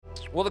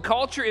Well, the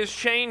culture is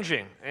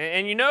changing.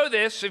 And you know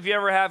this if you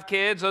ever have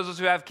kids, those of us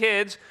who have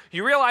kids,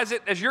 you realize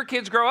it as your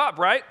kids grow up,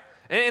 right?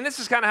 And this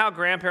is kind of how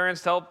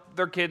grandparents tell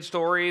their kids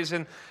stories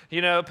and,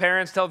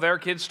 parents tell their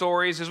kids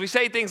stories. As we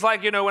say things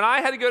like, when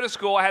I had to go to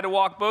school, I had to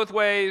walk both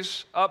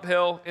ways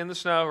uphill in the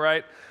snow,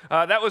 right?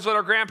 That was what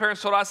our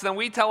grandparents told us. And then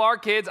we tell our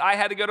kids, I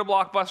had to go to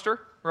Blockbuster,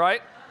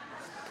 right?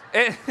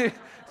 And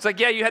it's like,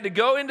 yeah, you had to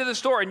go into the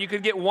store and you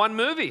could get one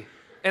movie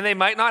and they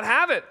might not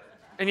have it.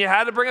 And you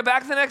had to bring it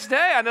back the next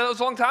day. I know it was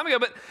a long time ago,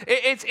 but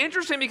it's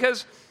interesting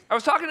because I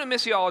was talking to a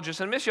missiologist,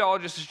 and a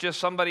missiologist is just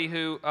somebody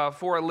who,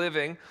 for a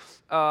living,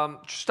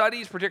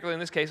 studies, particularly in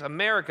this case,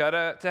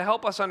 America, to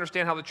help us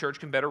understand how the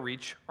church can better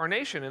reach our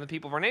nation and the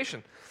people of our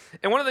nation.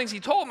 And one of the things he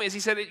told me is he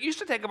said it used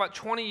to take about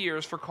 20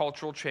 years for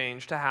cultural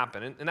change to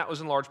happen, and that was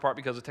in large part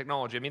because of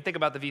technology. I mean, think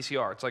about the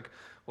VCR. It's like,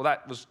 well,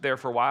 that was there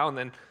for a while, and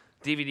then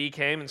DVD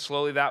came, and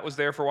slowly that was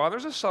there for a while.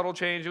 There's a subtle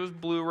change. It was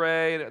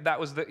Blu-ray, and that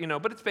was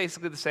but it's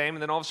basically the same.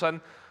 And then all of a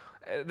sudden,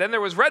 then there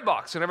was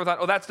Redbox, and everyone thought,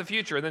 oh, that's the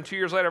future. And then 2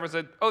 years later, everyone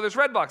said, oh, there's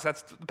Redbox,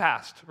 that's the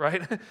past,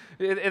 right? and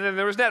then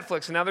there was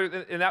Netflix,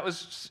 and that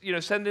was,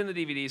 send in the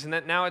DVDs,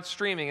 and now it's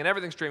streaming, and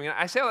everything's streaming. And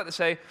I say all that to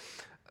say,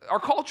 our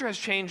culture has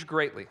changed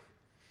greatly.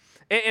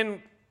 And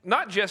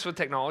not just with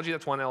technology,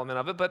 that's one element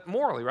of it, but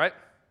morally, right?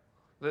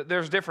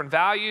 There's different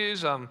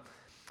values. And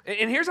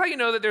here's how you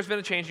know that there's been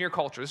a change in your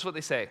culture. This is what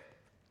they say.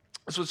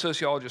 This is what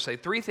sociologists say.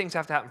 3 things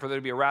have to happen for there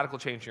to be a radical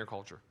change in your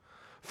culture.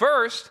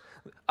 First,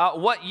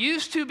 what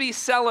used to be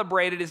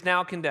celebrated is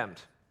now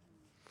condemned.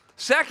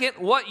 Second,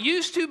 what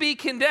used to be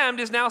condemned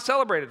is now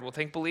celebrated. Well,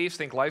 think beliefs,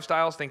 think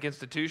lifestyles, think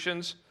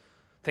institutions,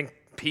 think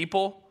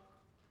people.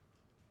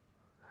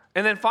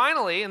 And then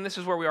finally, and this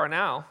is where we are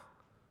now,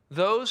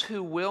 those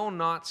who will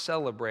not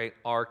celebrate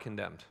are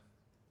condemned.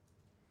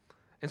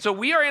 And so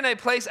we are in a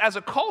place as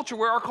a culture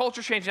where our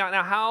culture is changing out.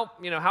 Now,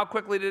 how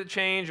quickly did it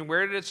change and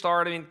where did it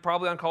start? I mean,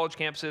 probably on college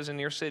campuses in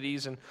your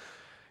cities and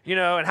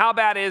how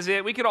bad is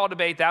it? We could all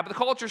debate that, but the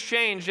culture's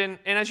changed. And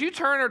as you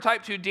turn or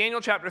type to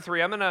Daniel chapter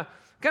 3, I'm going to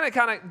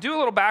kind of do a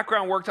little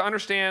background work to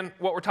understand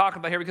what we're talking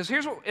about here, because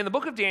here's what, in the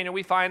book of Daniel,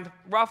 we find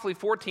roughly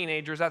 4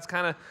 teenagers. That's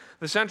kind of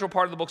the central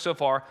part of the book so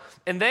far.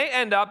 And they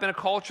end up in a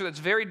culture that's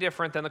very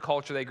different than the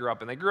culture they grew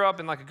up in. They grew up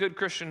in like a good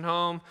Christian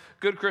home,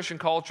 good Christian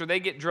culture. They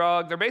get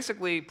drugged. They're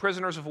basically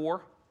prisoners of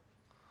war.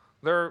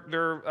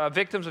 They're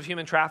victims of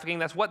human trafficking.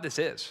 That's what this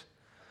is.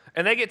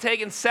 And they get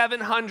taken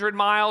 700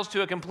 miles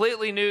to a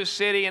completely new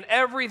city, and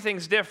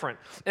everything's different.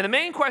 And the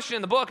main question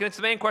in the book, and it's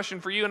the main question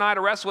for you and I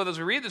to wrestle with as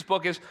we read this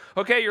book, is,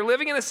 okay, you're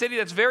living in a city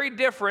that's very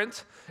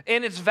different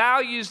in its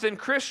values than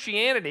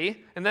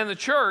Christianity and then the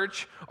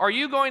church. Are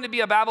you going to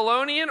be a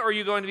Babylonian or are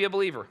you going to be a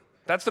believer?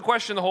 That's the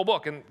question in the whole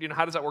book, and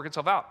how does that work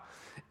itself out?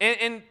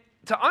 And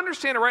to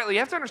understand it rightly, you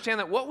have to understand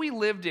that what we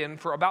lived in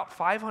for about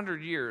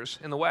 500 years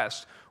in the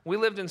West, we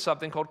lived in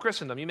something called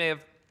Christendom. You may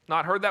have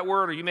not heard that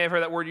word, or you may have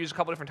heard that word used a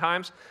couple different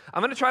times.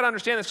 I'm going to try to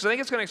understand this because I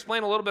think it's going to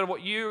explain a little bit of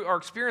what you are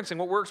experiencing,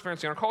 what we're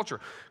experiencing in our culture.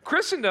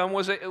 Christendom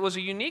was a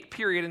unique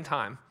period in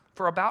time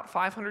for about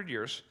 500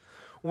 years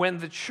when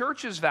the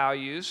church's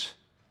values,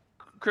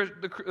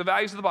 the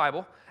values of the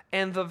Bible,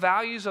 and the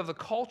values of the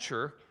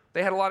culture,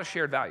 they had a lot of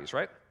shared values,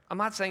 right? I'm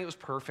not saying it was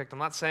perfect. I'm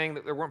not saying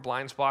that there weren't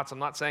blind spots. I'm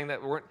not saying that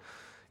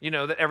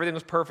that everything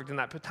was perfect in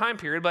that time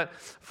period. But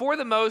for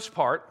the most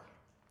part,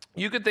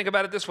 you could think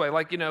about it this way,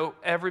 like,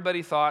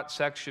 everybody thought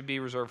sex should be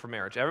reserved for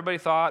marriage. Everybody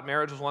thought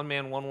marriage was one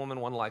man, one woman,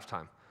 one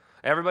lifetime.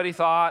 Everybody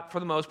thought, for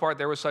the most part,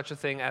 there was such a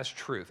thing as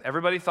truth.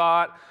 Everybody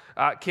thought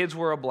kids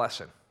were a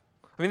blessing.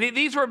 I mean,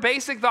 these were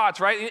basic thoughts,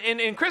 right?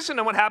 In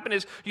Christendom, what happened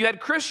is you had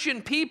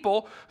Christian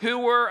people who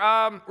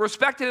were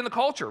respected in the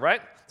culture,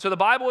 right? So the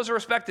Bible was a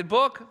respected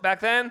book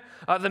back then.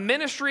 The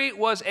ministry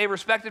was a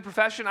respected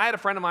profession. I had a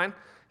friend of mine.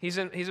 He's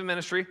in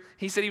ministry.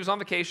 He said he was on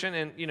vacation,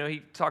 and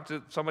he talked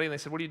to somebody, and they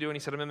said, "What are you doing?" He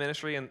said, "I'm in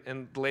ministry,"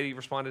 and the lady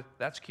responded,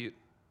 "That's cute."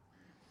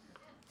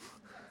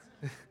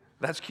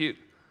 That's cute.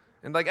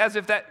 And like as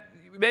if that,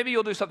 maybe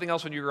you'll do something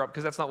else when you grow up,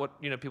 because that's not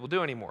what people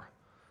do anymore.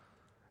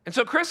 And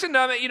so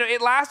Christendom, it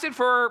lasted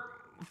for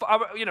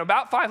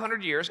about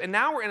 500 years, and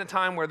now we're in a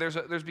time where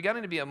there's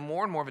beginning to be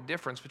more and more of a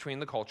difference between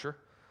the culture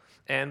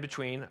and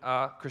between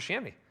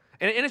Christianity.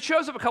 And it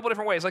shows up a couple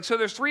different ways. So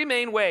there's 3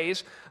 main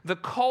ways the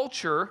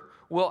culture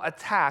will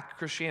attack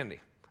Christianity.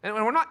 And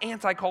we're not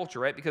anti-culture,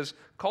 right? Because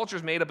culture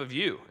is made up of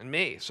you and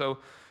me.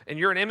 And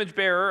you're an image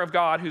bearer of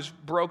God who's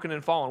broken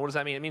and fallen. What does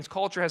that mean? It means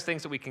culture has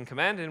things that we can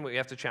commend and we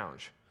have to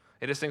challenge.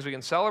 It has things we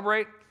can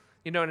celebrate,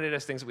 and it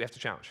has things that we have to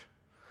challenge.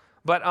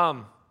 But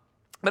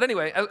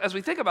anyway, as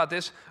we think about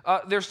this,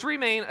 there's 3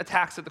 main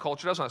attacks that the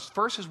culture does on us.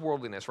 First is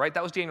worldliness, right?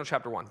 That was Daniel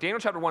chapter 1. Daniel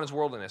chapter 1 is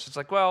worldliness. It's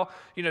like, well,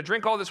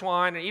 drink all this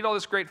wine and eat all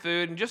this great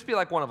food and just be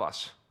like one of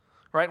us.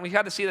 Right? And we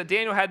had to see that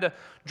Daniel had to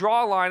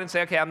draw a line and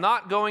say, okay, I'm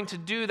not going to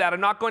do that.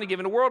 I'm not going to give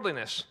in to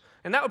worldliness.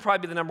 And that would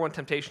probably be the number 1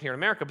 temptation here in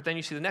America. But then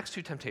you see the next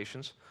 2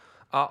 temptations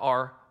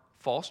are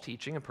false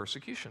teaching and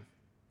persecution.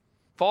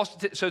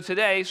 So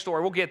today's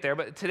story, we'll get there,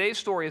 but today's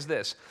story is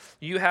this.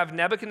 You have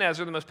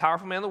Nebuchadnezzar, the most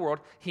powerful man in the world.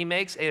 He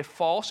makes a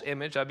false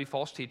image, that'd be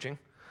false teaching,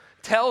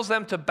 tells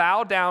them to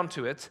bow down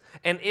to it,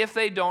 and if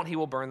they don't, he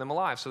will burn them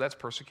alive. So that's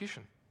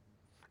persecution.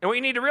 And what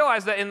you need to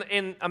realize that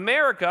in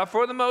America,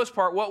 for the most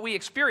part, what we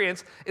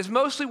experience is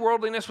mostly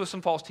worldliness with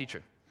some false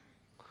teaching.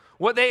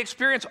 What they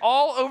experience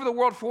all over the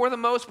world, for the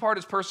most part,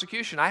 is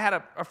persecution. I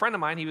had a friend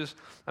of mine, he was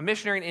a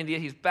missionary in India.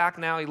 He's back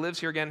now, he lives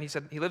here again. He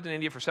said he lived in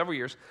India for several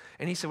years.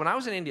 And he said, when I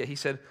was in India, he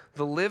said,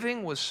 the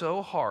living was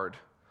so hard,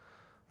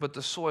 but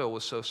the soil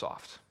was so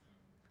soft.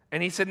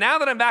 And he said, now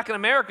that I'm back in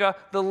America,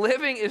 the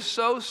living is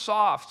so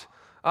soft,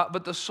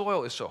 but the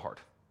soil is so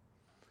hard.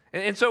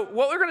 And so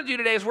what we're going to do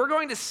today is we're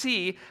going to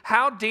see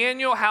how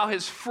Daniel, how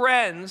his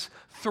friends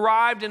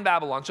thrived in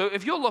Babylon. So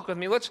if you'll look with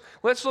me, let's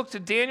look to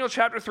Daniel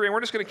chapter 3, and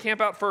we're just going to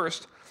camp out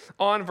first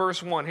on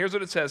verse 1. Here's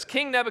what it says.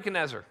 King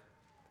Nebuchadnezzar,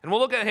 and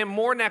we'll look at him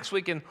more next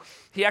week, and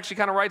he actually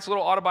kind of writes a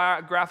little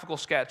autobiographical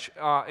sketch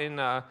in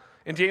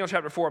Daniel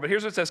chapter 4. But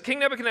here's what it says. King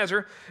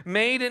Nebuchadnezzar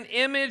made an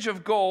image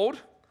of gold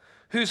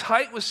whose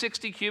height was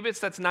 60 cubits,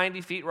 that's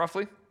 90 feet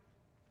roughly,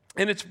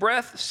 and its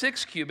breadth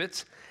 6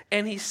 cubits,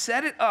 and he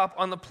set it up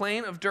on the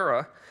plain of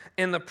Dura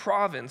in the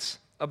province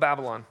of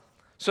Babylon.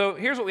 So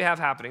here's what we have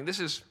happening. This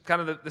is kind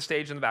of the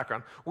stage in the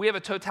background. We have a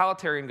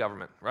totalitarian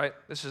government, right?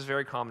 This is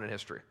very common in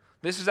history.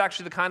 This is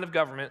actually the kind of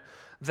government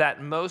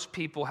that most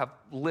people have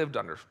lived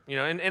under. You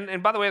know,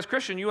 and by the way, as a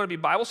Christian, you want to be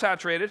Bible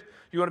saturated,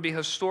 you want to be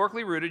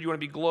historically rooted, you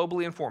want to be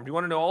globally informed. You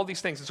want to know all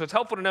these things. And so it's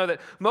helpful to know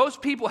that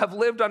most people have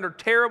lived under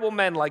terrible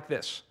men like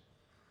this.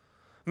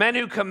 Men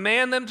who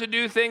command them to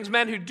do things,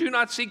 men who do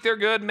not seek their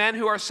good, men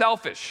who are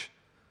selfish.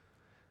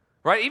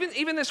 Right?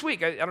 Even this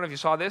week, I don't know if you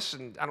saw this,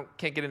 and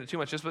can't get into too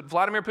much of this, but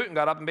Vladimir Putin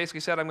got up and basically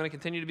said, I'm going to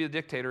continue to be the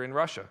dictator in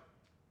Russia.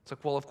 It's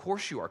like, well, of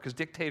course you are, because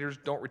dictators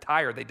don't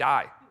retire, they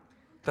die.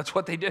 That's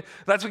what they did.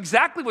 That's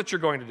exactly what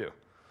you're going to do.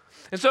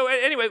 And so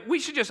anyway, we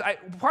should just,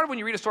 part of when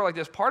you read a story like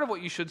this, part of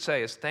what you should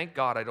say is, thank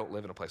God I don't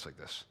live in a place like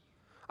this.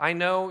 I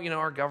know,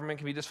 our government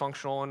can be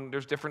dysfunctional, and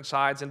there's different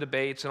sides and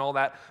debates and all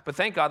that, but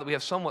thank God that we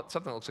have something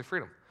that looks like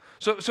freedom.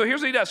 So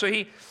here's what he does. So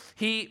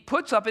he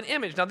puts up an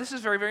image. Now, this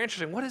is very, very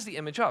interesting. What is the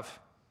image of?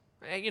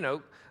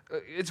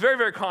 It's very,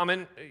 very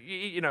common.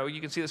 You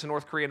can see this in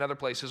North Korea and other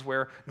places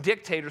where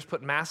dictators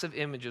put massive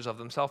images of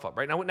themselves up,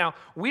 right? Now,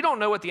 we don't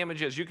know what the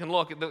image is. You can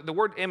look. The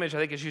word image, I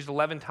think, is used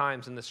 11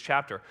 times in this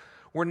chapter.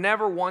 We're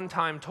never one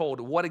time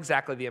told what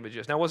exactly the image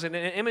is. Now, was it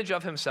an image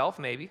of himself?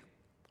 Maybe,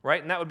 right?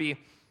 And that would be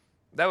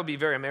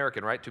very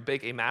American, right? To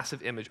make a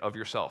massive image of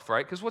yourself,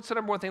 right? Because what's the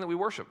number one thing that we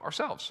worship?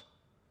 Ourselves.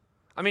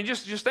 I mean,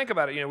 just think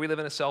about it. We live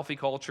in a selfie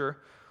culture.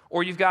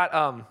 Or you've got...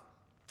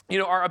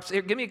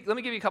 let me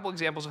give you a couple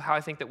examples of how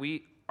I think that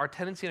our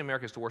tendency in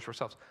America is to worship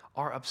ourselves.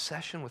 Our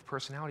obsession with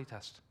personality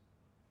tests.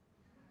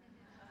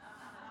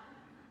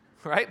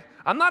 Right?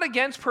 I'm not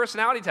against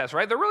personality tests,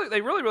 right?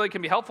 They really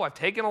can be helpful. I've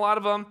taken a lot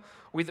of them.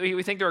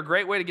 We think they're a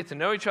great way to get to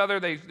know each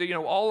other. They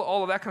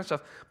all of that kind of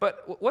stuff.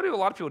 But what do a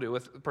lot of people do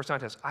with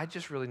personality tests? I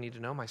just really need to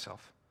know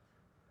myself.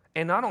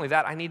 And not only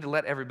that, I need to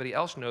let everybody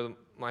else know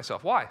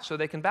myself. Why? So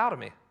they can bow to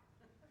me.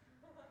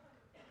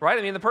 Right?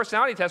 I mean, the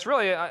personality test,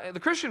 really, the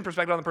Christian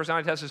perspective on the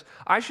personality test is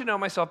I should know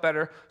myself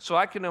better so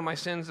I can know my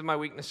sins and my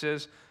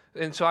weaknesses,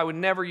 and so I would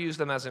never use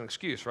them as an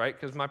excuse, right?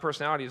 Because my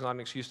personality is not an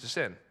excuse to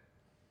sin.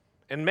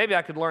 And maybe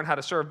I could learn how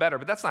to serve better,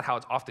 but that's not how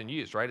it's often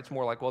used, right? It's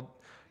more like, well,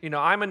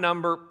 I'm a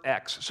number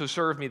X, so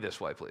serve me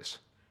this way, please.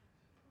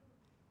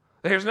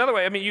 Here's another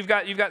way. I mean, you've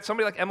got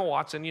somebody like Emma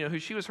Watson, who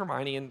she was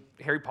Hermione in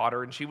Harry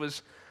Potter, and she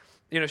was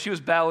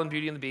Belle in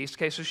Beauty and the Beast.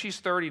 Okay, so she's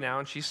 30 now,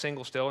 and she's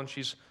single still, and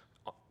she's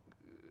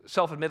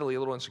self-admittedly a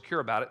little insecure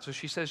about it. So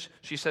she says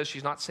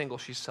she's not single,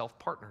 she's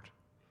self-partnered.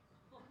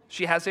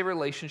 She has a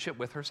relationship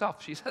with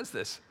herself. She says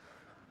this.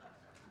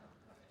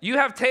 You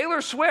have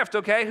Taylor Swift,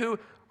 okay, who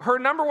her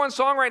number one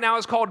song right now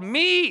is called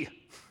Me.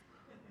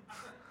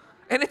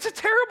 And it's a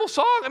terrible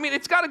song. I mean,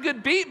 it's got a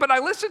good beat, but I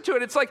listen to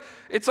it. It's like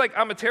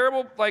I'm a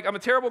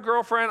terrible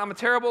girlfriend, I'm a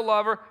terrible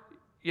lover.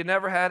 You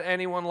never had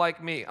anyone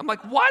like me. I'm like,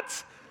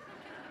 what?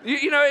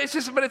 It's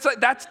just, but it's like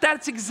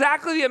that's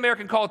exactly the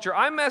American culture.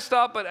 I'm messed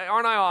up, but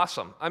aren't I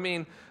awesome? I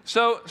mean,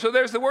 so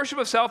there's the worship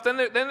of self. Then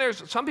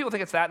there's some people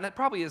think it's that, and that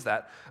probably is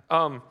that.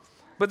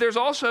 But there's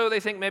also, they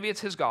think maybe it's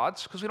his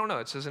gods, because we don't know.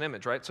 It says an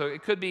image, right? So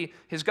it could be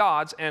his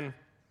gods, and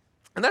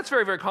that's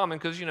very, very common,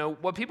 because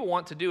what people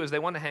want to do is they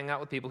want to hang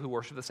out with people who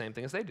worship the same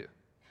thing as they do.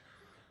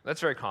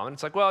 That's very common.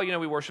 It's like, well,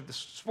 we worship this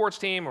sports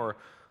team, or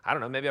I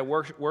don't know, maybe I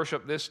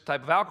worship this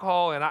type of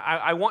alcohol, and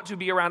I want to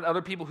be around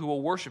other people who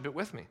will worship it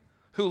with me,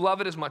 who love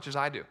it as much as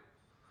I do.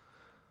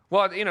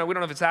 Well, we don't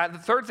know if it's that. The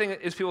third thing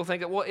is people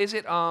think, well, is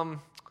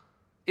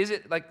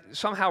it like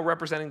somehow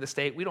representing the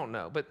state? We don't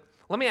know. But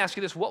let me ask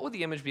you this. What would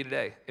the image be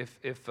today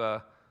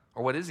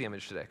or what is the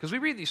image today? Because we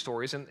read these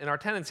stories, and our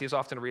tendency is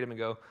often to read them and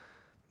go,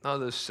 oh,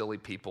 those silly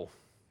people.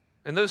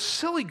 And those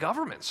silly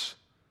governments.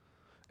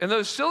 And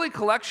those silly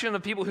collection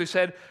of people who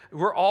said,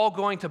 we're all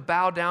going to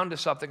bow down to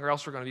something or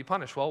else we're going to be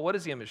punished. Well, what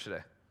is the image today?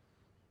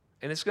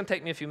 And it's going to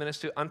take me a few minutes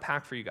to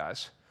unpack for you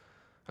guys.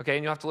 Okay,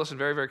 and you'll have to listen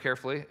very, very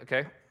carefully,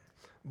 okay?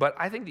 But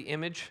I think the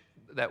image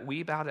that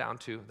we bow down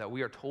to, that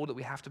we are told that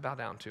we have to bow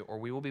down to, or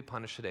we will be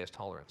punished today, is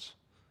tolerance.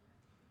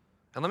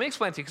 And let me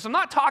explain to you, because I'm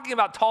not talking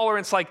about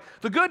tolerance like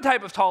the good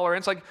type of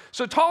tolerance.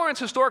 So tolerance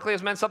historically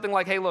has meant something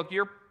like, hey, look,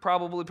 you're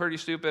probably pretty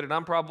stupid, and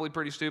I'm probably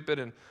pretty stupid,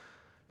 and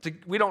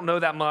we don't know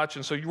that much,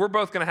 and so we're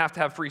both going to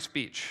have free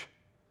speech.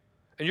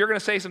 And you're going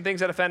to say some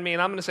things that offend me,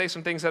 and I'm going to say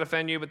some things that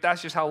offend you, but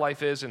that's just how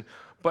life is.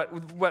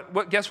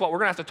 But guess what? We're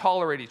going to have to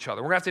tolerate each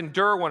other. We're going to have to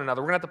endure one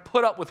another. We're going to have to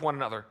put up with one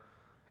another.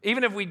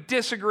 Even if we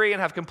disagree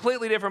and have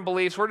completely different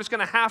beliefs, we're just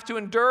going to have to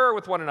endure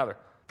with one another.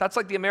 That's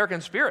like the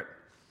American spirit.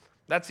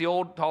 That's the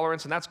old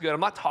tolerance, and that's good. I'm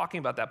not talking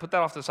about that. Put that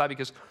off to the side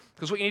because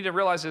what you need to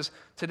realize is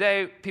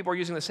today people are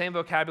using the same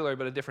vocabulary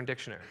but a different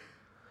dictionary.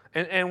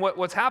 And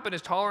what's happened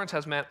is tolerance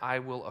has meant I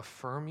will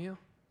affirm you,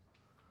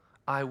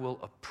 I will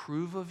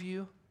approve of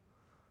you,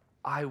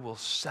 I will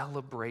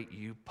celebrate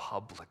you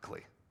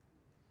publicly.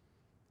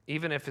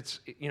 Even if it's,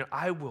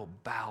 I will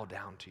bow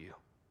down to you,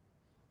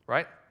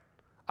 right?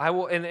 I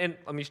will, and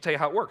let me tell you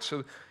how it works.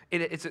 So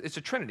it's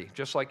a trinity,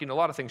 just like, a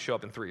lot of things show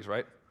up in threes,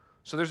 right?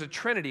 So there's a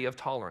trinity of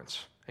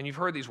tolerance. And you've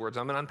heard these words.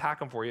 I'm going to unpack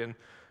them for you. And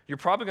you're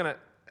probably going to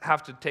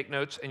have to take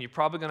notes, and you're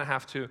probably going to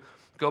have to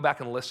go back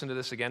and listen to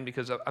this again,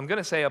 because I'm going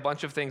to say a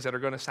bunch of things that are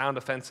going to sound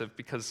offensive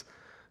because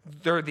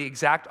they're the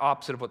exact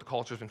opposite of what the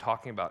culture has been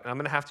talking about. And I'm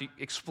going to have to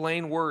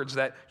explain words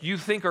that you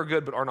think are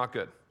good but are not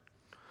good.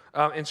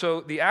 And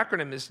so the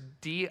acronym is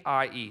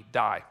DIE,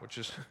 die, which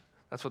is,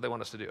 that's what they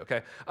want us to do,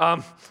 okay?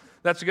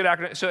 That's a good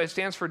acronym. So it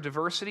stands for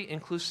diversity,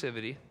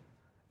 inclusivity,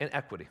 and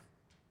equity.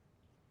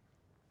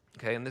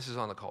 Okay, and this is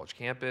on the college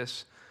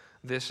campus.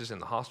 This is in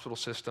the hospital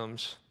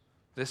systems.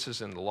 This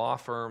is in the law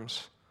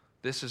firms.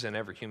 This is in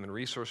every human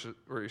resource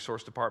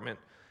department.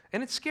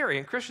 And it's scary,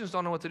 and Christians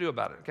don't know what to do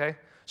about it, okay?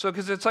 So,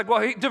 because it's like,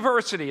 well,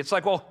 diversity. It's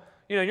like, well,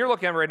 you're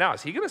looking at me right now.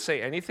 Is he going to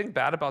say anything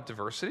bad about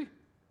diversity?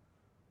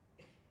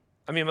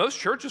 I mean, most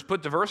churches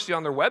put diversity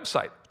on their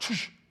website,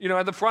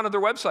 at the front of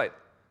their website.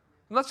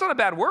 And that's not a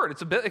bad word.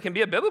 It can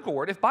be a biblical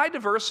word. If by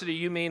diversity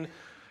you mean,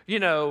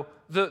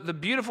 the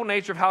beautiful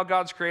nature of how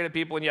God's created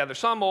people, and yeah, there's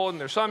some old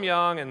and there's some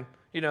young, and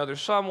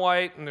there's some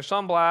white, and there's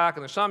some black,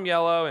 and there's some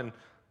yellow, and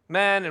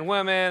men and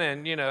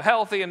women, and,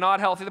 healthy and not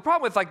healthy. The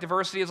problem with,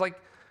 diversity is,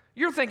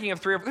 you're thinking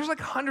of there's,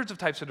 hundreds of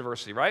types of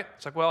diversity, right?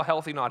 It's like, well,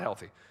 healthy, not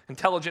healthy.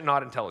 Intelligent,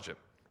 not intelligent.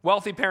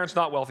 Wealthy parents,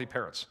 not wealthy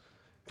parents.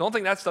 Don't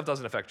think that stuff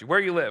doesn't affect you. Where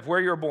you live, where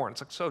you were born.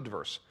 It's, so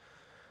diverse.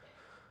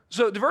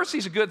 So diversity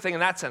is a good thing in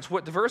that sense.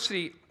 But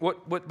you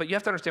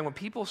have to understand, when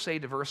people say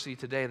diversity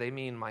today, they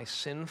mean my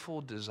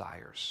sinful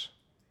desires.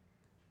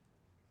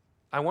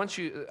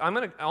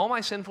 All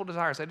my sinful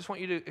desires, I just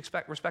want you to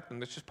respect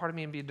them. It's just part of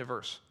me and be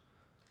diverse.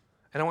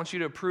 And I want you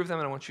to approve them,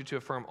 and I want you to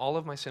affirm all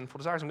of my sinful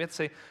desires. And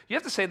you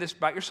have to say this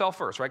about yourself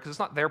first, right? Because it's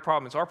not their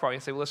problem, it's our problem. You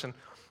have to say, well, listen,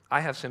 I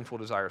have sinful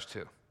desires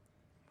too.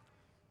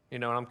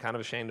 And I'm kind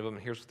of ashamed of them,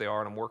 and here's what they are,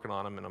 and I'm working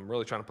on them, and I'm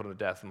really trying to put them to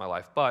death in my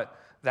life. But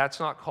that's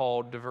not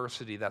called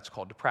diversity, that's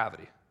called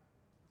depravity.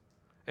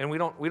 And we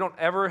don't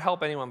ever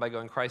help anyone by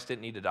going, Christ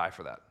didn't need to die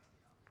for that.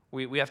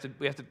 We have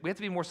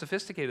to be more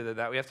sophisticated than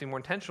that. We have to be more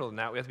intentional than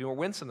that. We have to be more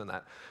winsome than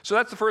that. So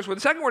that's the first word.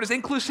 The second word is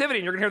inclusivity,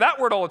 and you're going to hear that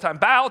word all the time.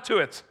 Bow to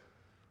it.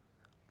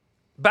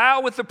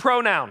 Bow with the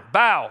pronoun.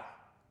 Bow.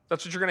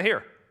 That's what you're going to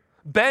hear.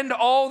 Bend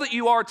all that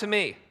you are to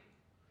me.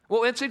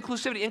 Well, it's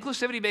inclusivity.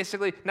 Inclusivity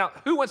basically, now,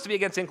 who wants to be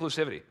against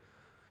inclusivity?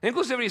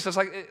 Inclusivity says,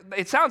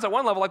 it sounds at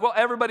one level like, well,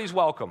 everybody's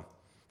welcome.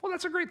 Well,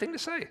 that's a great thing to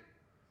say.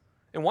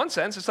 In one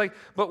sense, it's like,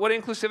 but what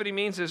inclusivity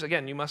means is,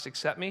 again, you must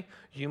accept me.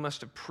 You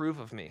must approve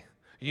of me.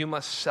 You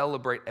must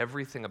celebrate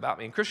everything about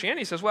me. And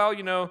Christianity says, well,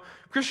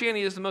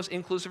 Christianity is the most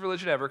inclusive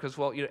religion ever because,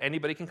 well,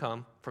 anybody can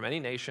come from any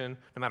nation,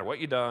 no matter what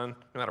you've done,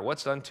 no matter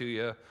what's done to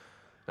you,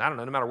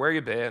 no matter where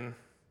you've been,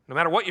 no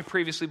matter what you've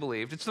previously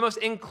believed. It's the most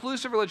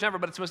inclusive religion ever,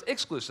 but it's the most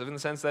exclusive in the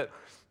sense that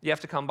you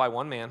have to come by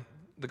one man,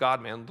 the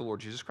God-man, the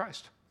Lord Jesus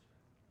Christ.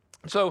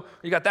 So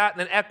you got that, and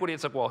then equity.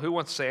 It's like, well, who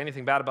wants to say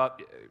anything bad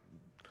about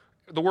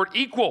the word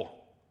equal?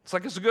 It's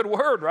like, it's a good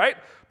word, right?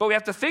 But we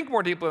have to think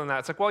more deeply than that.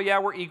 It's like, well, yeah,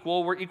 we're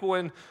equal. We're equal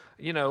in,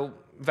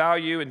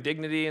 value and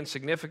dignity and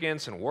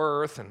significance and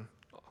worth and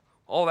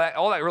all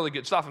that really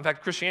good stuff. In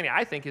fact, Christianity,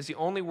 I think, is the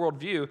only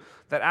worldview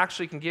that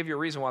actually can give you a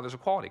reason why there's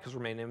equality, because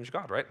we're made in the image of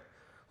God, right?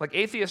 Like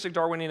atheistic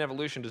Darwinian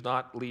evolution does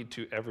not lead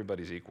to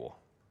everybody's equal.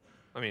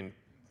 I mean,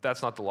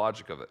 that's not the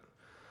logic of it.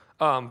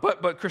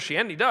 But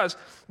Christianity does.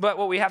 But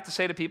what we have to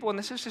say to people, and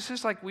this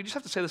is like, we just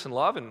have to say this in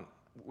love and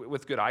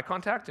with good eye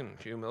contact and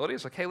humility.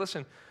 It's like, hey,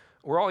 listen,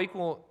 we're all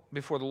equal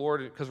before the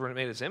Lord because we're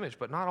made in His image,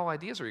 but not all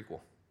ideas are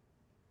equal.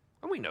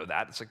 And we know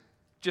that. It's like,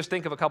 just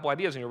think of a couple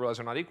ideas and you'll realize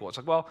they're not equal. It's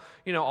like, well,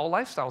 all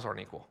lifestyles aren't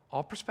equal.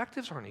 All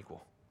perspectives aren't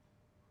equal.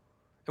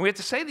 And we have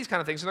to say these kind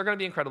of things, and they're going to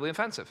be incredibly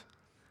offensive.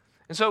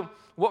 And so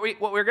what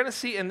we're going to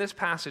see in this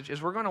passage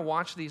is we're going to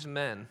watch these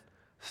men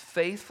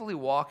faithfully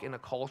walk in a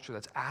culture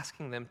that's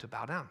asking them to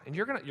bow down. And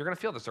you're going to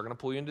feel this. They're going to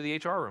pull you into the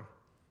HR room.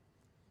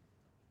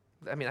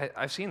 I mean,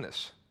 I've seen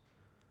this.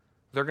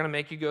 They're going to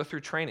make you go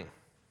through training.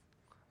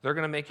 They're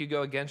going to make you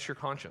go against your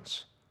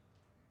conscience.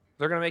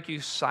 They're going to make you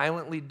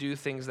silently do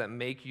things that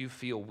make you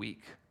feel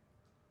weak.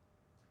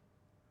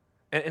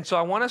 And so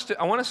I want us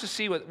to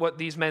see what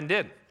these men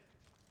did.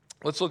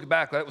 Let's look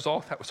back. That was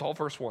all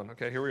verse 1.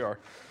 Okay, here we are.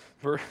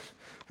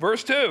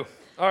 Verse 2.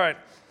 All right.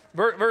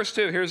 Verse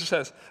 2, here's what it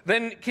says.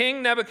 Then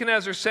King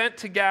Nebuchadnezzar sent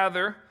to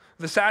gather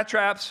the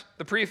satraps,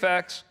 the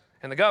prefects,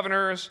 and the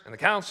governors, and the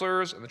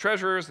counselors, and the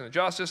treasurers, and the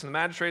justice, and the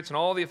magistrates, and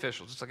all the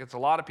officials. It's a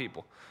lot of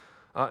people.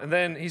 And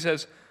then he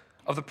says,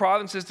 of the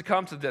provinces to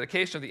come to the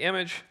dedication of the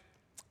image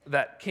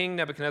that King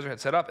Nebuchadnezzar had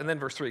set up. And then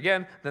verse 3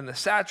 again, then the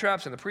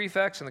satraps and the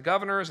prefects and the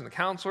governors and the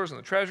counselors and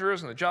the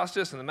treasurers and the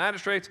justice and the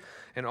magistrates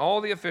and all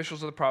the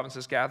officials of the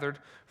provinces gathered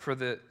for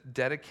the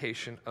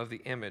dedication of the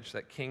image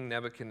that King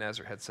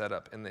Nebuchadnezzar had set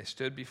up. And they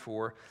stood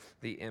before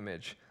the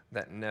image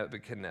that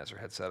Nebuchadnezzar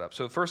had set up.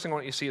 So the first thing I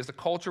want you to see is the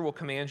culture will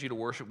command you to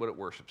worship what it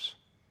worships.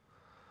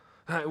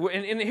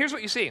 And here's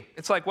what you see.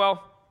 It's like,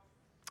 well,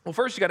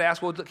 first you got to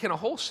ask, well, can a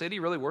whole city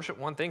really worship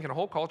one thing? Can a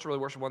whole culture really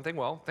worship one thing?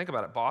 Well, think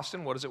about it.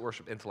 Boston, what does it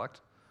worship? Intellect.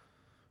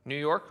 New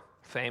York,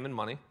 fame and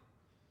money.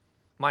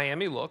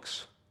 Miami,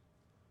 looks.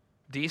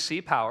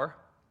 DC, power.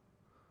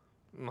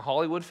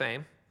 Hollywood,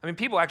 fame.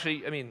 People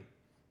actually,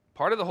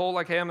 part of the whole,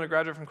 like, hey, I'm going to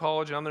graduate from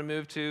college and I'm going to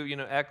move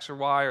to, X or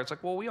Y, or it's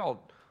like,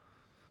 well,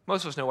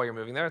 most of us know why you're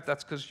moving there.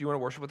 That's because you want to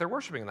worship what they're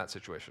worshiping in that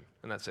situation,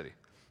 in that city.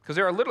 Because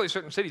there are literally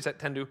certain cities that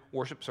tend to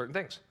worship certain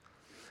things.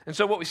 And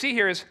so what we see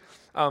here is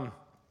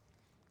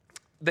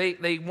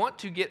they want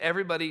to get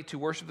everybody to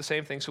worship the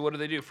same thing. So what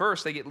do?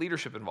 First, they get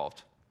leadership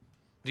involved.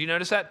 Do you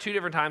notice that? 2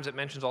 different times it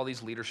mentions all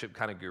these leadership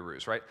kind of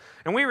gurus, right?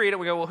 And we read it,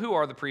 we go, well, who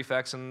are the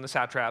prefects and the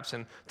satraps?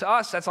 And to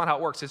us, that's not how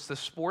it works. It's the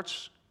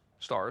sports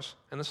stars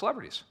and the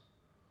celebrities,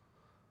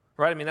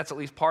 right? That's at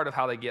least part of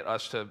how they get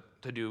us to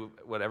do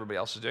what everybody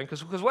else is doing.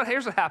 Because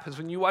here's what happens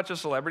when you watch a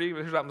celebrity.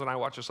 Here's what happens when I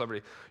watch a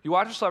celebrity. You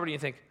watch a celebrity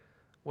and you think,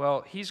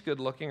 well, he's good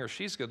looking or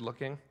she's good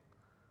looking,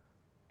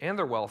 and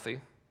they're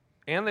wealthy,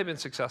 and they've been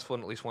successful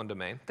in at least one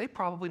domain. They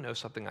probably know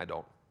something I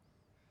don't.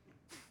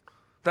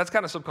 That's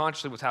kind of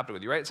subconsciously what's happening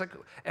with you, right? It's like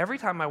every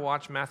time I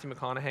watch Matthew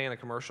McConaughey in a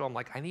commercial, I'm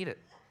like, I need it.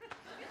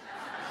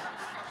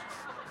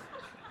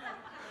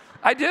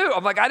 I do.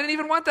 I'm like, I didn't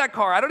even want that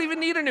car. I don't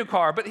even need a new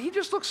car, but he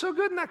just looks so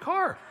good in that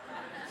car.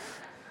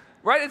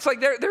 Right? It's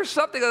like there's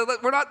something,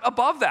 we're not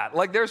above that.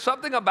 Like there's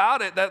something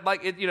about it that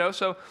like,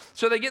 so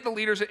they get the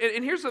leaders.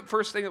 And here's the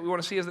first thing that we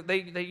want to see is that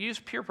they use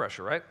peer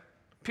pressure, right?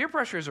 Peer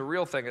pressure is a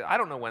real thing. I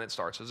don't know when it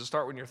starts. Does it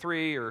start when you're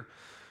 3 or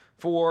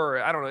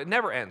 4? I don't know. It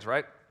never ends,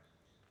 right?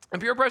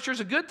 And peer pressure is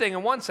a good thing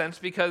in one sense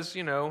because,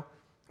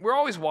 we're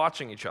always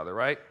watching each other,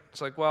 right? It's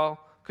like,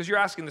 well, because you're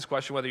asking this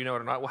question whether you know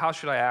it or not. Well, how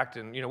should I act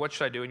and, what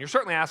should I do? And you're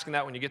certainly asking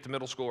that when you get to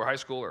middle school or high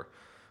school or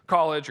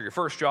college or your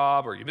first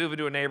job or you move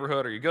into a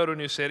neighborhood or you go to a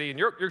new city and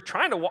you're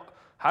trying to,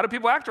 how do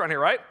people act around here,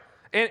 right?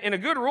 And a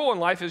good rule in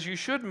life is you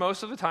should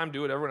most of the time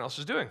do what everyone else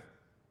is doing.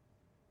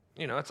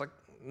 It's like,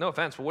 no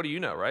offense, but what do you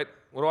know, right?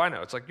 What do I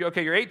know? It's like,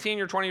 okay, you're 18,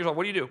 you're 20 years old.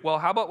 What do you do? Well,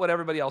 how about what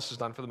everybody else has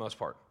done for the most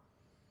part?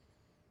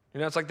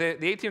 It's like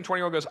the 18 and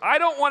 20-year-old goes, I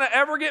don't want to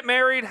ever get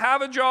married,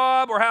 have a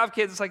job, or have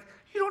kids. It's like,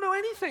 you don't know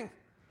anything.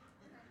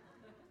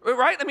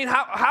 Right?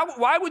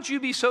 Why would you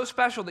be so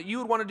special that you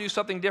would want to do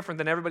something different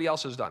than everybody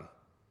else has done?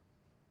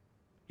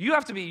 You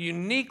have to be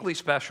uniquely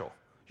special.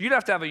 You'd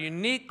have to have a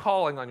unique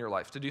calling on your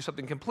life to do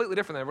something completely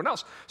different than everyone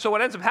else. So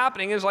what ends up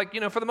happening is like,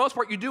 for the most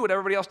part, you do what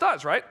everybody else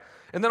does, right?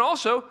 And then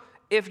also,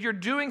 if you're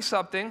doing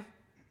something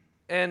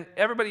and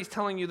everybody's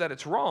telling you that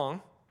it's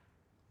wrong,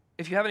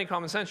 if you have any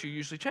common sense, you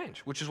usually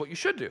change, which is what you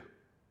should do.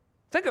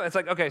 Think of it. It's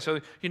like, okay, so,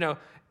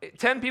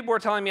 10 people are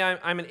telling me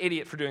I'm an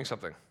idiot for doing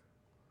something.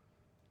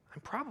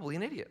 I'm probably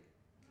an idiot.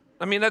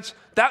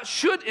 That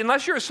should,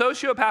 unless you're a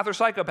sociopath or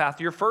psychopath,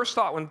 your first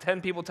thought when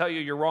 10 people tell you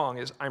you're wrong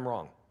is, I'm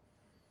wrong.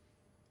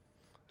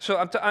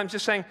 So I'm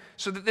just saying,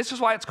 so this is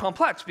why it's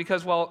complex,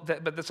 because,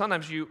 but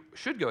sometimes you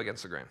should go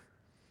against the grain.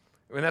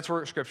 And that's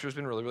where Scripture has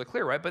been really, really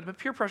clear, right? But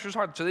peer pressure is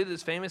hard. So they did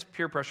this famous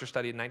peer pressure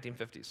study in the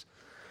 1950s.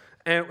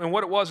 And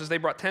what it was is they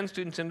brought 10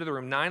 students into the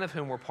room, 9 of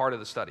whom were part of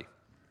the study.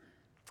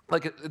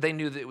 Like they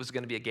knew that it was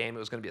going to be a game, it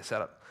was going to be a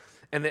setup.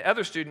 And the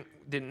other student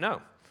didn't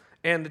know.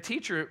 And the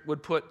teacher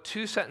would put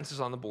 2 sentences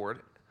on the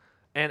board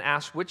and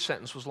ask which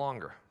sentence was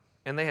longer.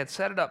 And they had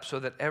set it up so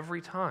that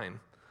every time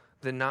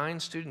the 9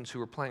 students who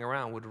were playing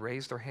around would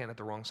raise their hand at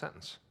the wrong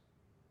sentence.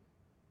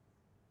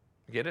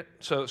 Get it?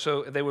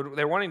 So they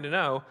were wanting to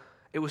know,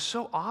 it was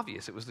so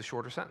obvious it was the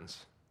shorter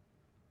sentence.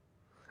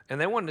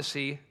 And they wanted to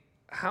see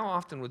how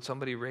often would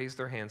somebody raise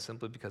their hand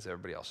simply because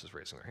everybody else is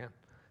raising their hand?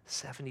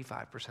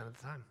 75% of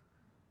the time.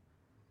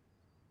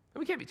 And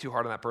we can't be too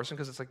hard on that person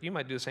because it's like you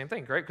might do the same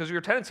thing, right? Because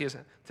your tendency is,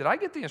 did I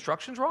get the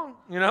instructions wrong?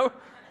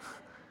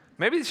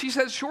 Maybe she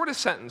says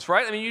shortest sentence,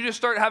 right? You just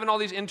start having all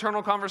these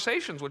internal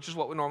conversations, which is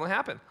what would normally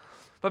happen.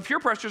 But peer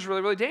pressure is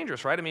really, really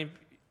dangerous, right?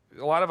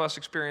 A lot of us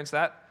experience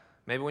that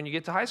maybe when you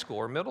get to high school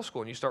or middle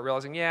school and you start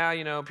realizing,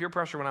 peer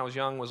pressure when I was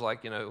young was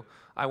like,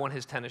 I want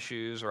his tennis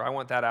shoes or I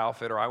want that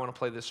outfit or I want to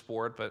play this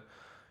sport. But,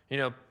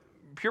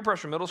 peer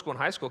pressure in middle school and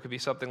high school could be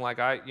something like,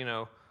 I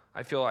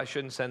feel I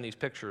shouldn't send these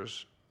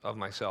pictures of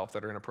myself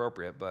that are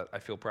inappropriate, but I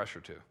feel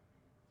pressure to.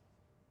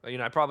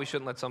 I probably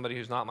shouldn't let somebody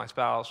who's not my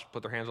spouse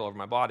put their hands all over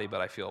my body,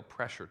 but I feel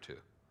pressure to.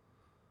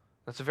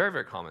 That's a very,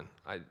 very common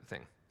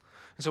thing.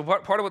 And so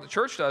part of what the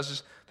church does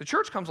is the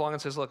church comes along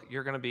and says, look,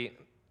 you're going to be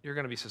you're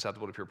going to be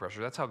susceptible to peer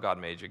pressure. That's how God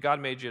made you. God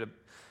made you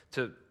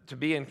to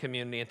be in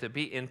community and to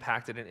be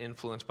impacted and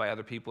influenced by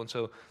other people. And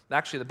so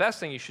actually the best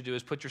thing you should do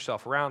is put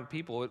yourself around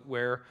people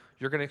where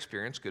you're going to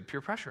experience good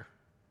peer pressure.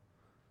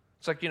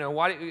 It's like, I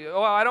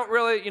don't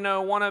really,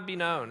 want to be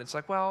known. It's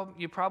like, well,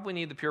 you probably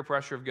need the peer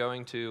pressure of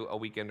going to a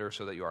weekender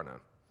so that you are known.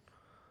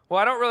 Well,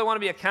 I don't really want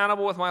to be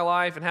accountable with my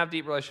life and have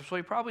deep relationships. Well,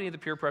 you probably need the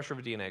peer pressure of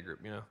a DNA group,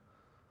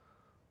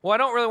 Well, I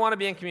don't really want to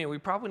be in community. We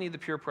probably need the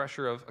peer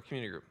pressure of a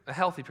community group, a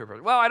healthy peer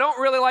pressure. Well, I don't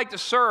really like to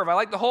serve. I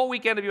like the whole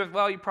weekend to be with,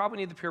 well, you probably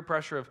need the peer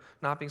pressure of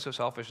not being so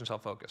selfish and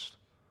self-focused.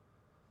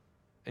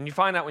 And you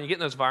find out when you get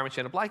in those environments,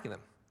 you end up liking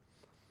them.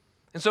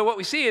 And so what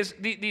we see is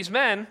these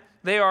men,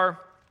 they are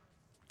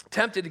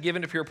tempted to give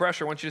into peer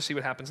pressure. I want you to see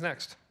what happens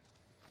next.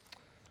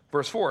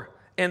 Verse 4,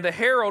 and the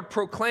herald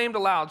proclaimed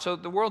aloud. So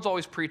the world's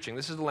always preaching.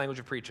 This is the language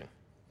of preaching.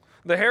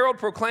 The herald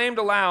proclaimed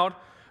aloud,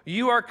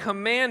 you are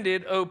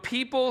commanded, O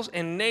peoples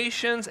and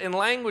nations and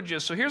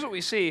languages. So here's what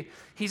we see.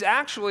 He's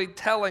actually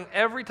telling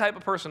every type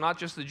of person, not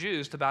just the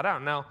Jews, to bow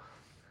down. Now,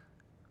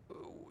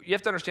 you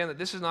have to understand that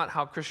this is not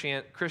how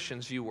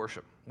Christians view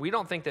worship. We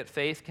don't think that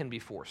faith can be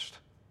forced.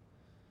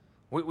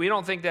 We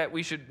don't think that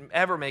we should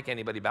ever make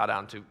anybody bow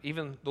down to,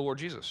 even the Lord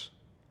Jesus.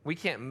 We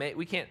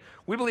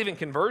believe in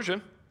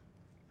conversion,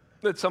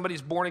 that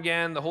somebody's born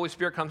again, the Holy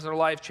Spirit comes in their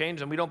life,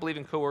 changes them. We don't believe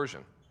in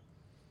coercion.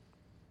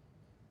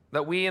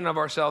 That we in of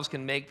ourselves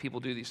can make people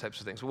do these types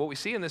of things. But what we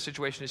see in this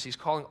situation is he's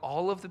calling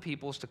all of the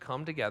peoples to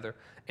come together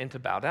and to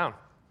bow down.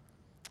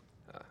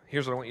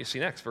 Here's what I want you to see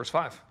next, verse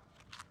 5.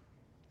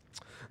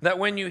 That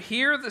when you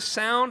hear the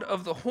sound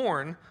of the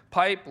horn,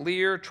 pipe,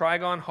 lyre,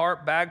 trigon,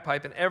 harp,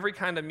 bagpipe, and every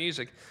kind of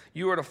music,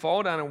 you are to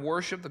fall down and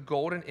worship the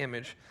golden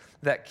image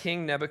that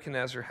King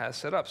Nebuchadnezzar has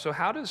set up. So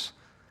how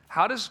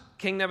does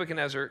King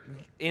Nebuchadnezzar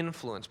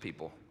influence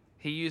people?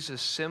 He uses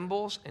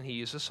symbols and he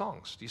uses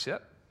songs. Do you see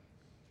it?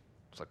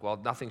 It's like, well,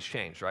 nothing's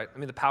changed, right? I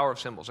mean, the power of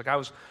symbols. Like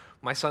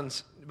my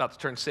son's about to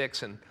turn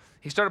 6, and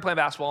he started playing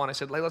basketball, and I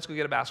said, hey, let's go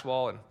get a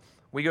basketball. And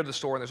we go to the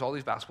store, and there's all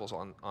these basketballs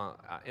on,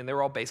 and they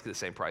were all basically the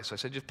same price. So I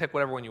said, just pick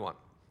whatever one you want.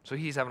 So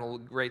he's having a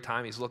great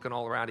time. He's looking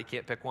all around. He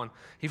can't pick one.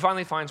 He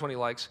finally finds one he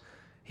likes.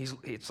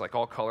 It's like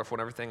all colorful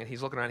and everything, and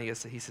he's looking around. He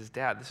says,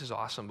 Dad, this is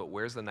awesome, but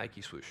where's the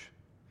Nike swoosh?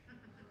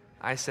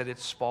 I said,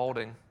 it's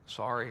Spalding.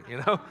 Sorry,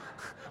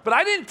 But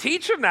I didn't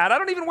teach him that. I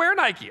don't even wear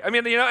Nike. I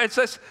mean, it's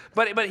just,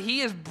 but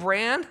he is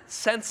brand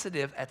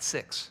sensitive at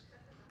 6.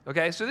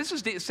 Okay, so this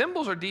is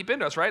symbols are deep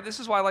into us, right? This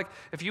is why, like,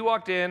 if you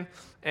walked in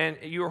and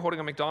you were holding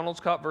a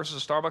McDonald's cup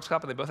versus a Starbucks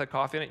cup and they both had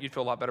coffee in it, you'd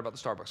feel a lot better about the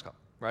Starbucks cup,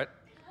 right?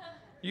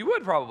 You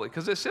would probably,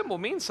 because this symbol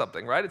means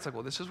something, right? It's like,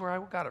 well, this is where I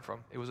got it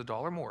from. It was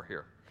 $1 more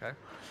here,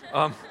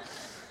 okay?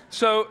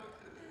 So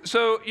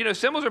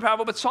symbols are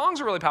powerful, but songs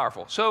are really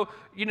powerful. So,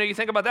 you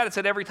think about that, it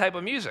said every type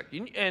of music.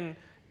 And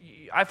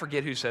I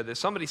forget who said this.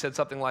 Somebody said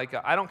something like,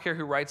 I don't care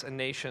who writes a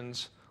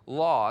nation's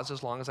laws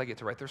as long as I get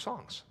to write their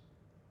songs.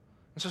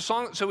 And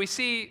so we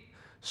see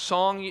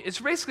song, it's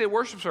basically a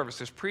worship service.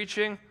 There's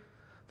preaching,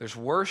 there's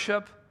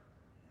worship,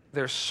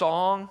 there's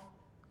song,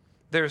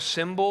 there's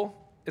symbol.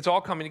 It's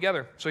all coming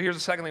together. So here's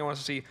the second thing I want us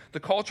to see. The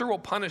culture will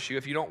punish you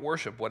if you don't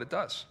worship what it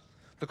does.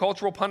 The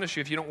culture will punish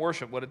you if you don't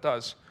worship what it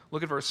does.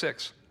 Look at verse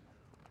 6.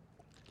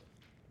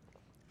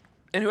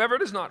 And whoever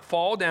does not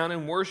fall down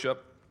and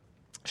worship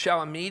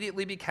shall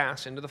immediately be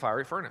cast into the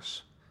fiery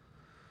furnace.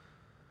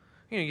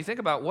 You think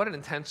about what an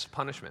intense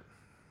punishment.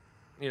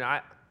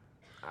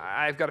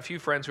 I've got a few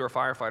friends who are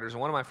firefighters, and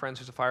one of my friends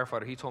who's a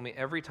firefighter, he told me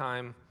every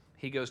time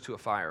he goes to a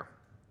fire,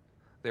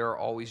 there are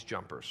always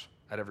jumpers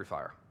at every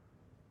fire.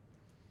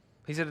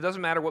 He said it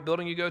doesn't matter what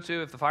building you go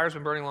to, if the fire's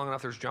been burning long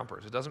enough, there's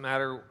jumpers. It doesn't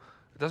matter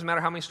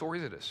how many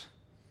stories it is.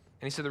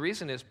 And he said the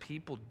reason is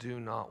people do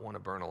not want to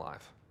burn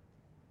alive.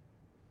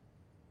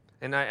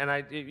 And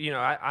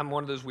I'm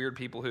one of those weird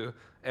people who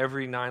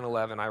every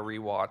 9/11 I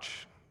rewatch,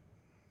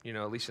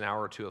 at least an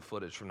hour or two of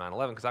footage from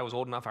 9/11 because I was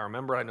old enough. I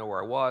remember. I know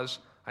where I was.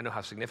 I know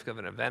how significant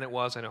of an event it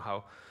was. I know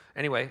how.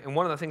 Anyway, and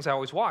one of the things I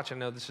always watch. I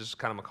know this is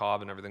kind of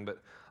macabre and everything,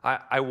 but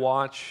I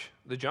watch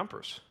the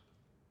jumpers.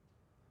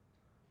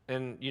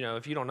 And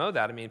if you don't know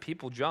that,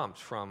 people jumped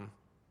from.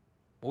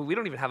 Well, we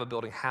don't even have a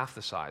building half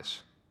the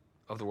size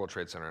of the World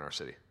Trade Center in our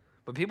city,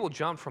 but people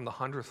jumped from the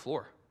 100th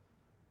floor,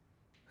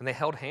 and they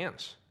held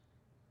hands.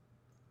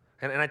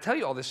 And I tell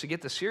you all this to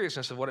get the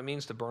seriousness of what it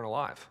means to burn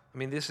alive.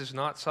 This is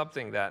not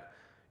something that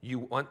you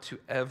want to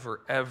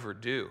ever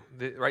do,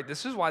 right?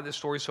 This is why this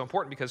story is so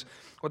important, because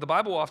what the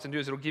Bible will often do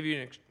is it'll give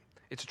you,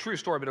 it's a true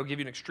story, but it'll give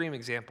you an extreme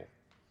example.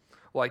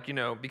 Like,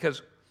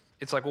 because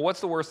it's like, well,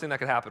 what's the worst thing that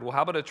could happen? Well,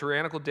 how about a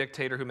tyrannical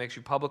dictator who makes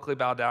you publicly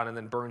bow down and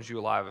then burns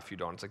you alive if you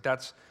don't? It's like,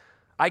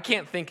 I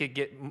can't think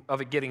of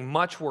it getting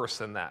much worse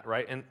than that,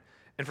 right? And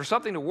for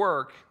something to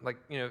work, like,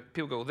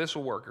 people go, well, this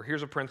will work, or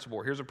here's a principle,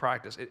 or here's a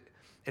practice.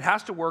 It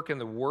has to work in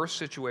the worst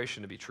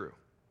situation to be true.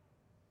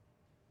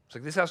 It's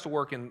like this has to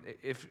work in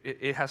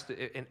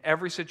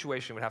every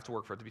situation it would have to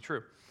work for it to be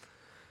true.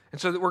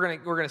 And so we're going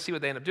to see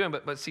what they end up doing.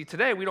 But see,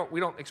 today we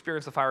don't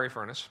experience the fiery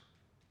furnace,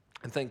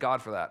 and thank God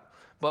for that.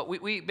 But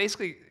we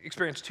basically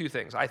experience two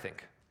things, I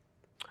think.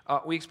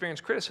 We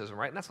experience criticism,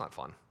 right? And that's not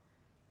fun.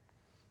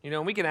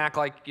 And we can act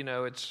like,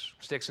 it's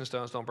sticks and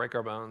stones don't break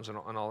our bones and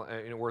all,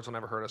 words will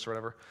never hurt us or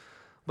whatever.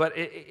 But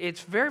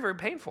it's very, very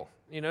painful,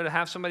 to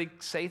have somebody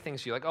say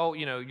things to you like, oh,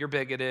 you're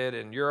bigoted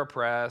and you're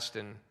oppressed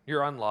and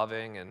you're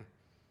unloving and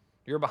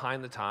you're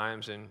behind the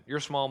times and you're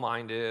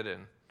small-minded.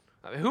 And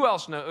who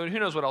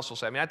knows what else will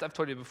say? I mean, I've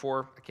told you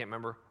before, I can't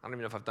remember. I don't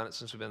even know if I've done it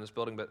since we've been in this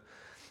building. But,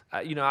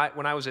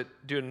 when I was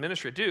doing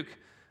ministry at Duke,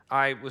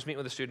 I was meeting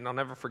with a student. I'll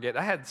never forget.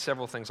 I had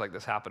several things like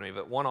this happen to me,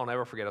 but one I'll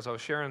never forget is I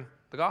was sharing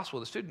the gospel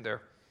with a student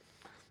there.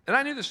 And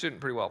I knew the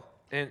student pretty well.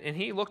 And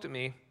he looked at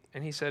me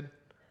and he said,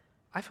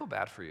 I feel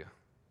bad for you.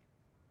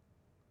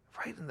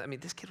 Right? I mean,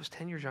 this kid was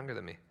 10 years younger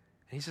than me.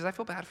 And he says, I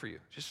feel bad for you.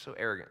 Just so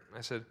arrogant.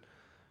 I said,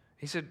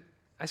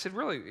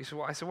 really? He said,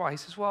 well, I said, why? He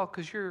says, well,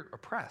 because you're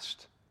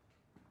oppressed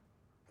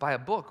by a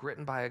book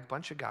written by a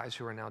bunch of guys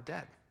who are now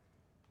dead.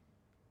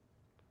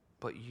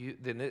 But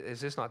then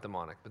is this not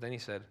demonic? But then he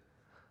said,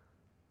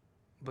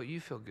 but you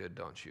feel good,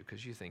 don't you?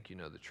 Because you think you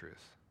know the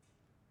truth.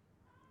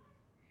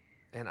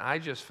 And I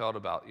just felt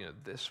about,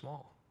 this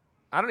small.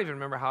 I don't even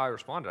remember how I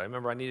responded. I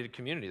remember I needed a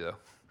community, though.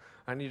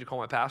 I needed to call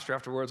my pastor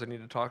afterwards. I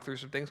needed to talk through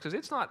some things because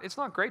it's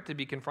not great to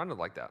be confronted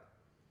like that.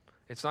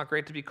 It's not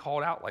great to be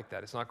called out like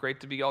that. It's not great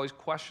to be always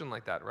questioned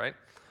like that, right?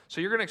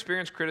 So you're going to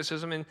experience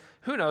criticism, and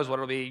who knows what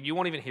it'll be. You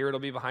won't even hear it. It'll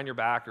be behind your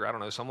back, or I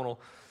don't know, someone will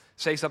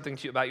say something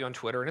to you about you on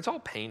Twitter, and it's all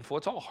painful.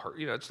 It's all hurt.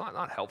 It's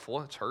not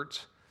helpful. It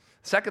hurts.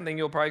 Second thing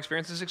you'll probably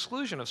experience is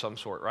exclusion of some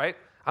sort, right?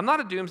 I'm not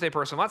a doomsday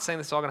person. I'm not saying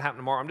this is all going to happen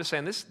tomorrow. I'm just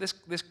saying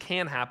this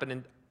can happen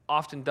and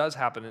often does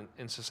happen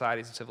in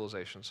societies and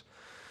civilizations.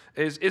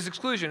 Is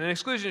exclusion. And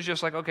exclusion is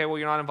just like, okay, well,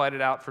 you're not invited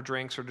out for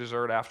drinks or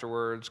dessert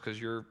afterwards because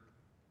you're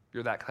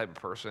that type of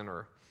person,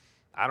 or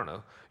I don't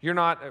know. You're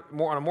not,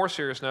 on a more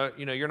serious note,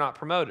 you're not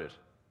promoted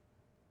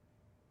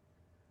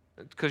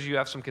because you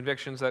have some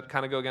convictions that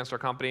kind of go against our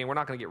company, and we're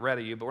not going to get rid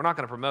of you, but we're not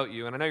going to promote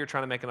you. And I know you're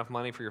trying to make enough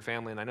money for your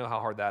family, and I know how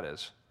hard that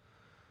is.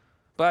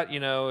 But,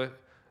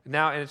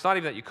 now, and it's not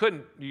even that you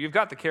couldn't, you've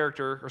got the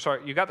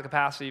you've got the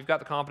capacity, you've got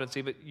the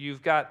competency, but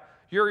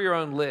you're your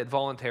own lid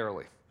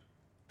voluntarily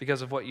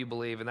because of what you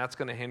believe, and that's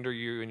going to hinder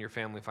you and your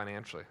family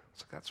financially.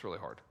 It's like, that's really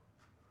hard.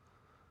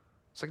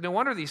 It's like, no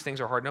wonder these things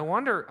are hard. No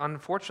wonder,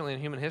 unfortunately, in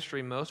human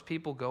history, most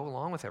people go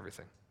along with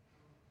everything.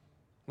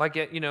 Like,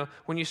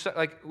 when you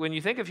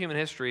think of human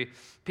history,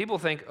 people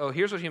think, oh,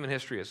 here's what human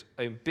history is.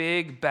 A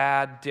big,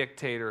 bad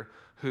dictator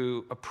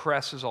who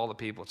oppresses all the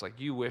people. It's like,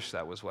 you wish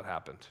that was what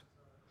happened.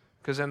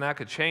 Because then that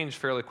could change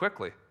fairly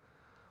quickly.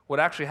 What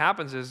actually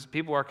happens is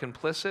people are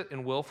complicit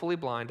and willfully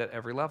blind at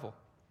every level.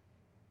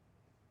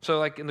 So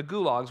like in the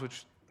gulags,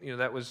 which,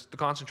 that was the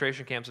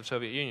concentration camps of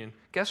Soviet Union,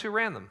 guess who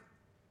ran them?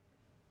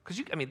 Because,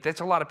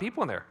 that's a lot of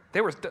people in there.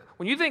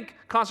 When you think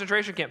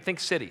concentration camp, think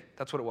city.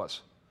 That's what it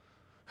was.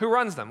 Who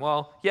runs them?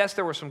 Well, yes,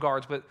 there were some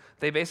guards, but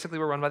they basically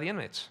were run by the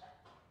inmates.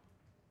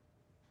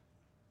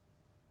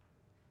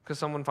 Because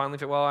someone finally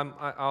said, well,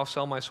 I'll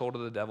sell my soul to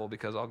the devil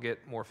because I'll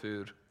get more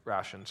food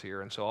rations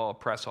here, and so I'll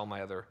oppress all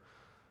my other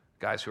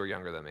guys who are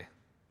younger than me.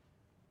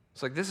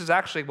 It's like, this is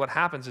actually what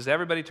happens is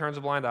everybody turns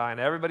a blind eye, and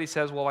everybody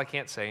says, well, I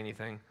can't say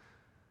anything.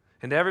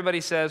 And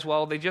everybody says,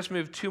 well, they just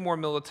moved 2 more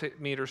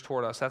millimeters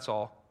toward us, that's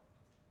all.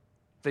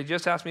 They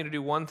just asked me to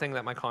do one thing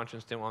that my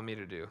conscience didn't want me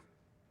to do.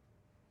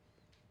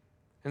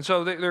 And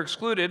so they're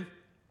excluded.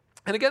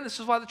 And again, this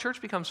is why the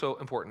church becomes so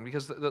important,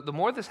 because the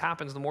more this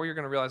happens, the more you're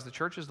going to realize the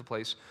church is the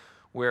place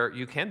where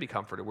you can be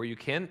comforted, where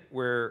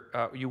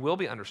you will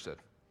be understood.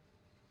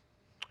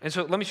 And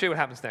so let me show you what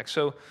happens next.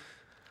 So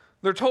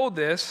they're told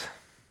this,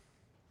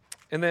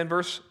 and then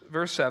verse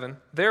 7,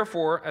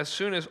 therefore, as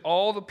soon as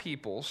all the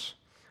peoples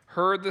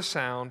heard the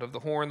sound of the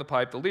horn, the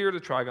pipe, the lyre,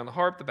 the trigon, the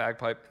harp, the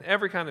bagpipe, and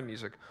every kind of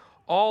music,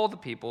 all the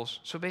peoples,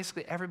 so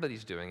basically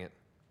everybody's doing it,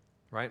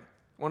 right?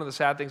 One of the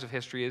sad things of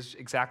history is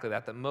exactly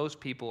that most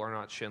people are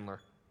not Schindler.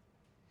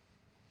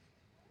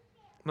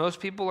 Most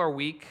people are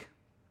weak.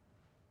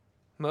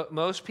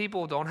 Most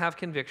people don't have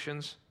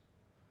convictions.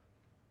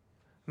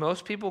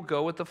 Most people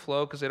go with the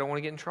flow because they don't want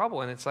to get in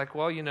trouble. And it's like,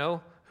 well,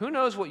 who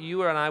knows what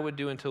you and I would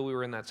do until we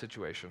were in that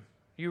situation?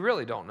 You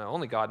really don't know.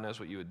 Only God knows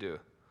what you would do.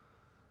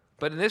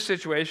 But in this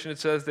situation, it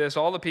says this,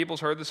 all the peoples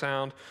heard the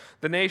sound,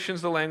 the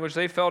nations, the language,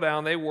 they fell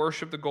down, they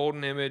worshiped the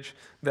golden image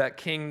that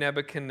King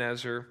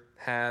Nebuchadnezzar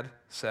had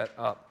set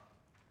up.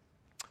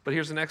 But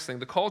here's the next thing.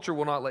 The culture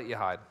will not let you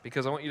hide,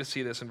 because I want you to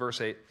see this in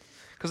verse 8.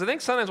 Because I think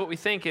sometimes what we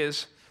think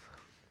is,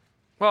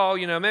 well,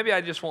 maybe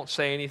I just won't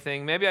say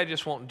anything. Maybe I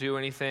just won't do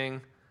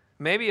anything.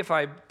 Maybe if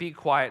I be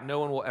quiet, no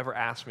one will ever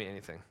ask me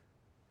anything.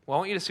 Well, I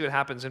want you to see what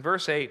happens. In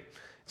verse 8, it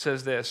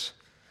says this,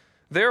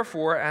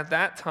 therefore, at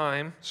that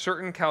time,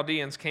 certain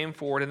Chaldeans came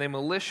forward, and they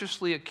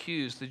maliciously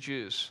accused the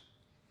Jews.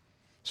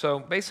 So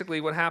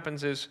basically what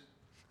happens is,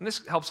 and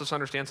this helps us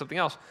understand something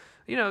else,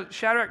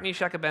 Shadrach,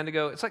 Meshach,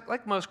 Abednego, it's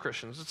like most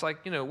Christians. It's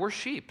like, we're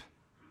sheep.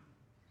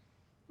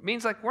 It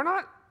means like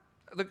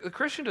the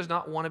Christian does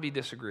not want to be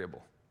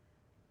disagreeable.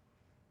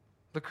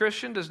 The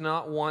Christian does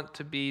not want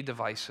to be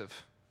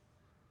divisive.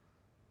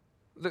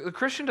 The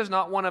Christian does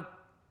not want to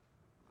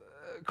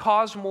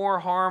cause more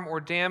harm or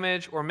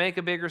damage or make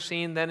a bigger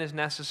scene than is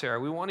necessary.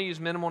 We want to use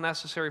minimal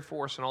necessary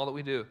force in all that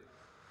we do.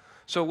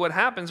 So what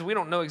happens, we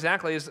don't know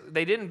exactly, is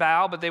they didn't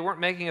bow, but they weren't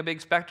making a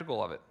big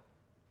spectacle of it.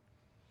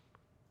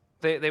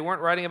 They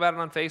weren't writing about it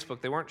on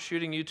Facebook. They weren't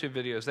shooting YouTube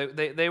videos.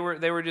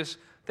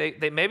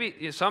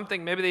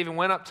 Maybe they even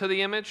went up to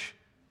the image,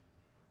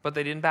 but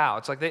they didn't bow.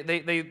 It's like they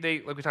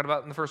like we talked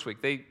about in the first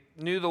week, they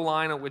knew the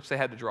line at which they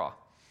had to draw.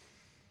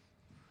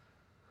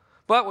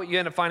 But what you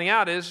end up finding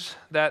out is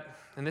that,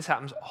 and this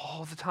happens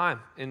all the time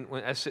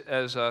as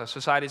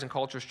societies and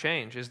cultures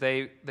change, is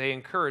they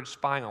encourage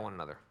spying on one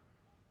another.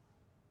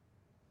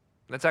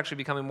 That's actually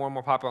becoming more and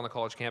more popular on the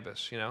college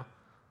campus, you know.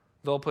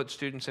 They'll put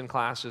students in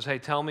classes, hey,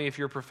 tell me if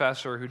your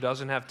professor who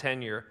doesn't have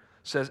tenure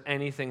says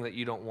anything that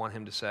you don't want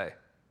him to say.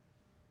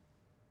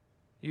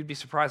 You'd be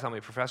surprised how many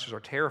professors are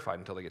terrified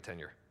until they get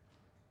tenure.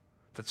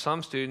 That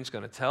some student's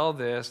going to tell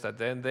this, that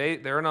then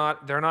they're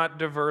not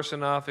diverse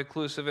enough,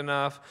 inclusive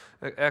enough,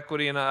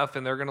 equity enough,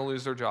 and they're going to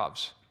lose their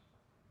jobs.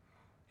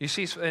 You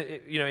see,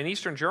 you know, in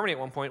Eastern Germany at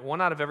one point,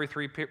 1 out of every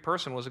 3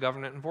 person was a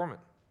government informant.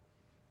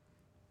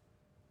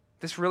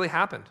 This really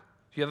happened.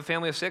 If you have a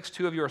family of 6,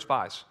 2 of you are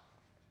spies.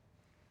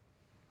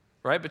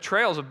 Right?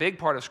 Betrayal is a big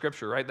part of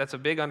Scripture, right? That's a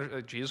big,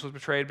 Jesus was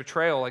betrayed.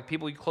 Betrayal, like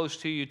people close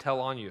to you tell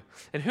on you.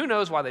 And who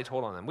knows why they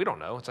told on them? We don't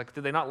know. It's like,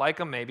 did they not like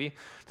them? Maybe.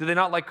 Did they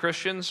not like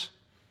Christians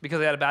because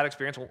they had a bad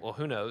experience? Well,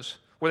 who knows?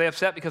 Were they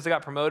upset because they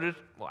got promoted?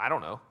 Well, I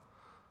don't know.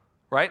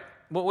 Right?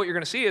 Well, what you're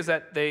going to see is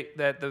that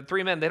the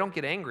 3 men, they don't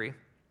get angry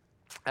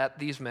at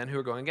these men who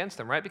are going against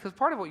them, right? Because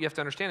part of what you have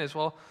to understand is,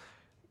 well,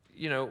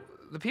 you know,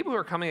 the people who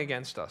are coming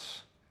against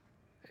us,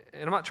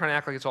 and I'm not trying to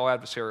act like it's all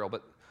adversarial,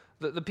 but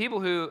the people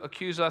who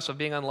accuse us of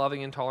being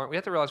unloving, intolerant, we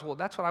have to realize, well,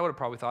 that's what I would have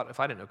probably thought if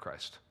I didn't know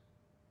Christ.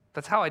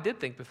 That's how I did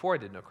think before I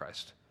did know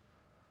Christ.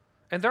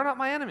 And they're not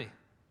my enemy.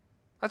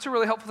 That's a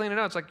really helpful thing to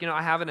know. It's like, you know,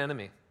 I have an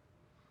enemy.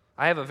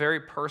 I have a very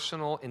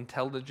personal,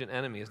 intelligent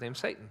enemy. His name's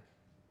Satan.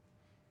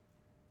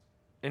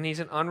 And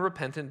he's an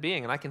unrepentant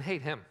being, and I can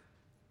hate him.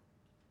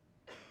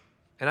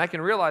 And I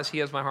can realize he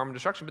has my harm and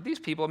destruction. But these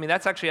people, I mean,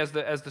 that's actually, as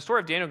the story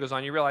of Daniel goes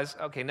on, you realize,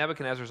 okay,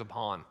 Nebuchadnezzar's a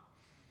pawn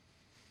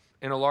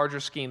in a larger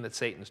scheme that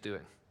Satan's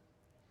doing.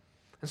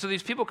 And so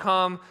these people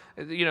come,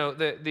 you know,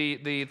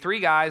 the 3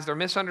 guys, they're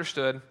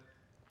misunderstood.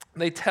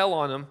 They tell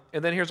on him,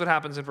 and then here's what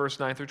happens in verse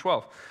 9 through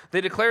 12.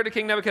 They declare to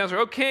King Nebuchadnezzar,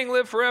 O king,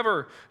 live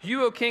forever.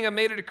 You, O king, have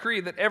made a decree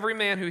that every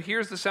man who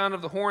hears the sound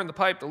of the horn, the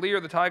pipe, the lyre,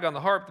 the trigon,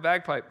 the harp, the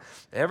bagpipe,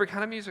 every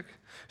kind of music,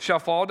 shall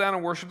fall down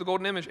and worship the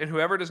golden image, and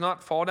whoever does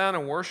not fall down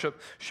and worship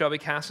shall be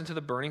cast into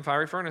the burning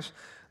fiery furnace.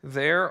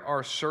 There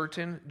are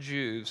certain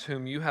Jews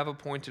whom you have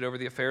appointed over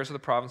the affairs of the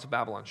province of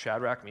Babylon,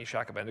 Shadrach,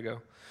 Meshach,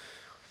 Abednego.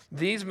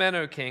 These men,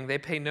 O king, they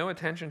pay no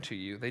attention to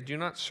you. They do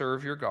not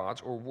serve your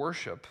gods or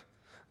worship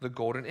the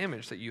golden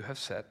image that you have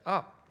set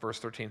up. Verse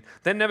 13.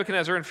 Then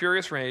Nebuchadnezzar, in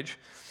furious rage,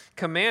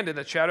 commanded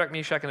that Shadrach,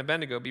 Meshach, and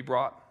Abednego be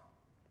brought.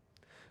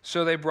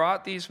 So they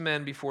brought these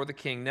men before the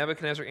king.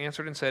 Nebuchadnezzar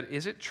answered and said,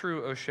 Is it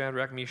true, O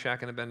Shadrach, Meshach,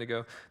 and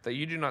Abednego, that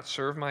you do not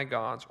serve my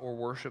gods or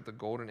worship the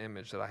golden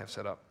image that I have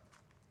set up?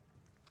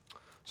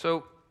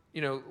 So,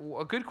 you know,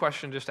 a good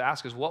question just to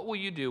ask is, what will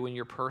you do when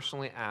you're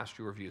personally asked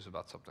your views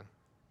about something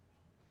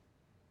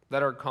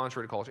that are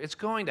contrary to culture? It's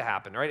going to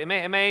happen, right? It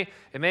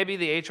may be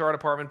the HR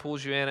department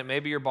pulls you in. It may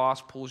be your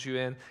boss pulls you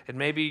in. It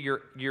may be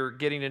you're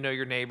getting to know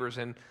your neighbors,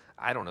 and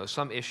I don't know,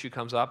 some issue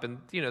comes up, and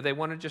you know they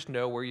want to just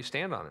know where you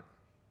stand on it.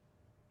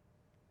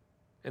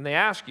 And they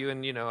ask you,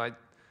 and you know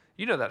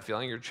that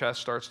feeling. Your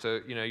chest starts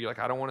to, you know, you're like,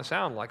 I don't want to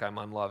sound like I'm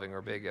unloving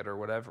or bigot or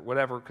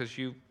whatever, because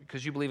you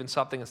believe in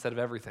something instead of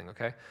everything.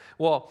 Okay.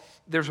 Well,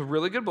 there's a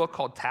really good book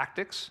called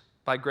Tactics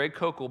by Greg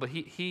Koukl, but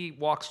he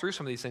walks through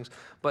some of these things.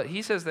 But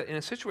he says that in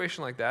a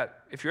situation like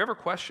that, if you're ever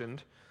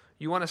questioned,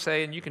 you want to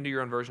say, and you can do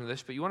your own version of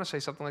this, but you want to say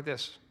something like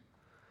this.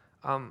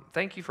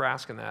 Thank you for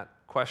asking that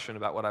question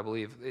about what I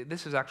believe.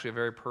 This is actually a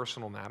very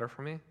personal matter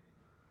for me.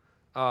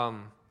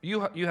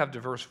 You have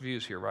diverse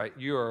views here, right?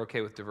 You are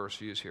okay with diverse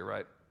views here,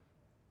 right?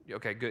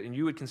 Okay, good. And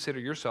you would consider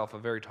yourself a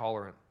very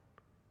tolerant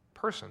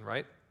person,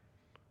 right?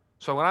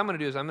 So what I'm going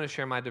to do is I'm going to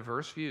share my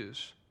diverse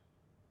views.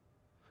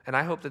 And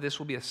I hope that this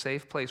will be a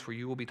safe place where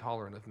you will be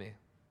tolerant of me.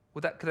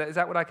 Is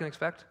that what I can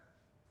expect?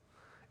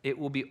 It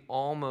will be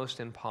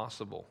almost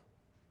impossible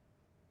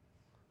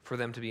for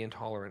them to be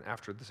intolerant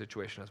after the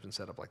situation has been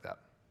set up like that.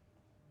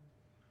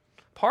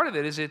 Part of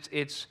it is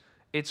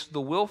it's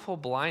the willful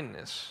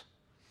blindness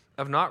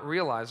of not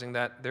realizing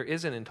that there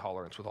is an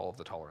intolerance with all of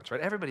the tolerance,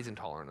 right? Everybody's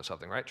intolerant of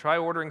something, right? Try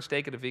ordering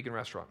steak at a vegan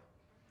restaurant.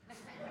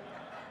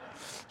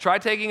 Try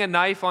taking a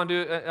knife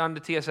onto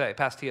TSA,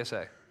 past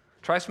TSA.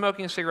 Try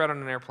smoking a cigarette on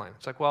an airplane.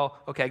 It's like, well,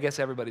 okay, I guess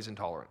everybody's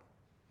intolerant.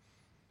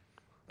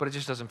 But it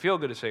just doesn't feel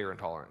good to say you're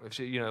intolerant.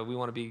 You know, we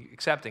want to be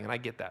accepting, and I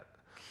get that.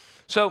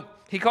 So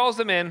he calls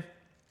them in.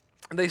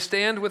 They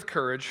stand with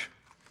courage.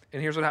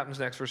 And here's what happens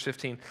next, verse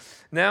 15.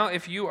 Now,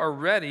 if you are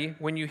ready,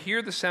 when you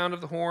hear the sound of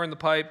the horn, the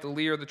pipe, the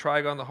lyre, the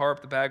trigon, the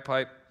harp, the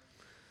bagpipe,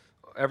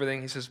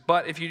 everything, he says,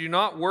 but if you do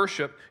not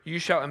worship, you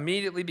shall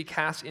immediately be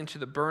cast into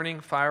the burning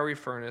fiery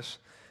furnace.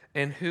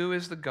 And who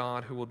is the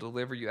God who will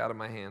deliver you out of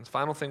my hands?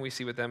 Final thing we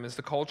see with them is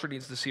the culture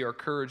needs to see our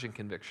courage and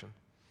conviction.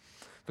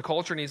 The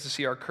culture needs to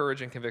see our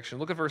courage and conviction.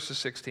 Look at verses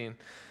 16.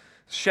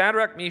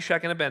 Shadrach,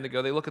 Meshach, and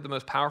Abednego, they look at the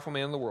most powerful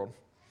man in the world.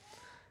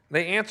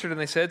 They answered and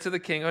they said to the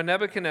king, O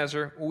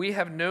Nebuchadnezzar, we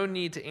have no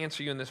need to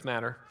answer you in this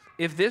matter.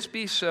 If this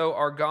be so,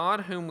 our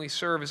God whom we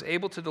serve is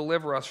able to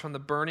deliver us from the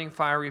burning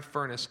fiery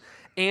furnace,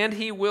 and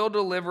he will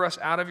deliver us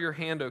out of your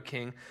hand, O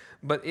king.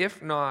 But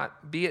if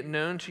not, be it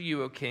known to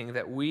you, O king,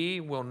 that we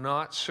will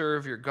not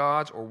serve your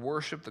gods or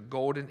worship the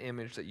golden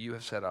image that you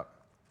have set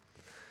up.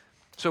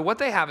 So what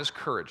they have is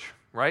courage,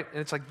 right? And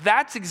it's like,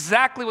 that's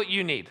exactly what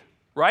you need,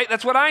 right?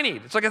 That's what I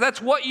need. It's like,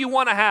 that's what you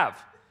want to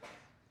have.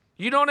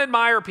 You don't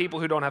admire people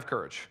who don't have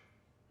courage.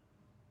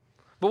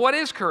 But what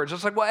is courage?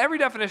 It's like, well, every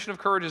definition of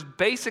courage is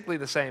basically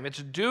the same.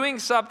 It's doing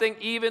something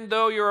even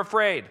though you're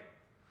afraid.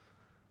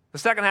 The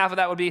second half of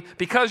that would be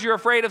because you're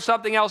afraid of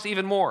something else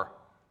even more.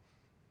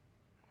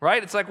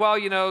 Right? It's like, well,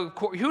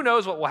 who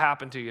knows what will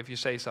happen to you if you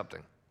say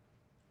something?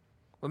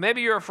 Well,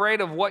 maybe you're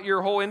afraid of what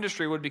your whole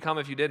industry would become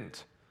if you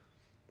didn't.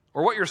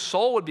 Or what your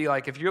soul would be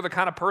like if you're the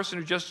kind of person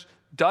who just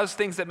does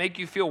things that make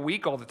you feel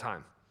weak all the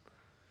time.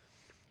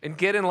 And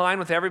get in line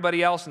with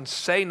everybody else and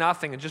say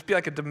nothing and just be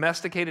like a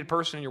domesticated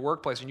person in your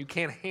workplace and you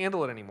can't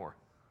handle it anymore.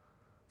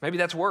 Maybe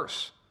that's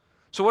worse.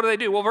 So what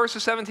do? Well,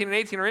 verses 17 and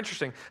 18 are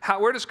interesting.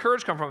 Where does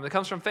courage come from? It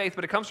comes from faith,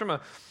 but it comes from a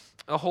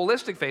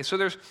holistic faith. So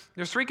there's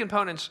three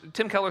components.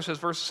 Tim Keller says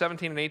verses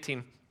 17 and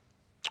 18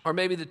 are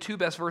maybe the two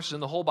best verses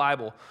in the whole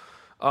Bible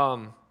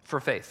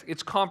for faith.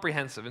 It's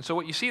comprehensive. And so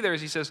what you see there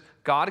is he says,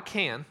 God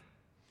can.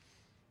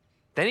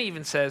 Then he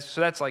even says,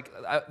 so that's like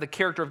the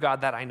character of God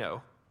that I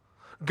know.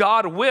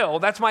 God will.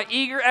 That's my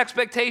eager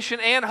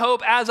expectation and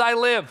hope as I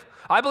live.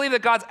 I believe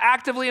that God's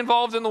actively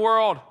involved in the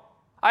world.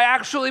 I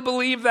actually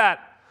believe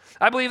that.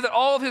 I believe that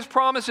all of his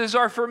promises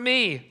are for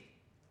me.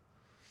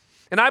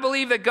 And I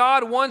believe that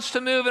God wants to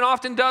move and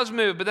often does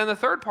move. But then the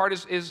third part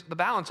is the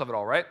balance of it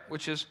all, right?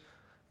 Which is,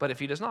 but if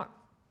he does not.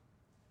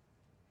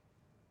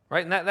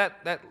 Right? And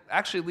that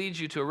actually leads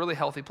you to a really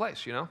healthy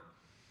place,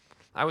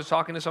 I was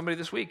talking to somebody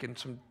this week and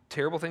some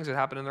terrible things had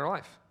happened in their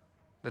life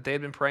that they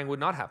had been praying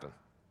would not happen.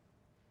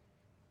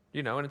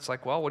 And it's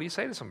like, well, what do you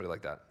say to somebody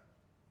like that?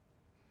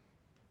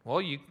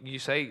 Well, you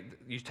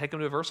take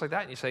them to a verse like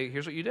that and you say,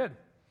 here's what you did.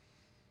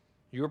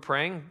 You were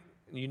praying,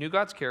 you knew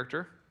God's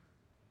character,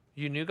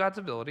 you knew God's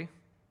ability,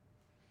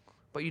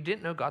 but you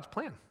didn't know God's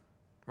plan,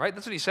 right?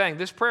 That's what he's saying.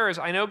 This prayer is,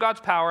 I know God's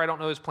power, I don't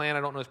know his plan,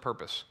 I don't know his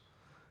purpose.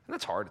 And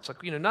that's hard. It's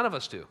like, none of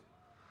us do.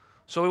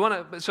 So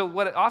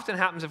what often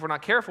happens if we're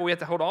not careful, we have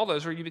to hold all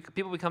those, or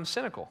people become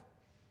cynical.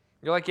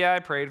 You're like, yeah, I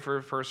prayed for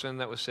a person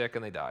that was sick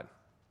and they died.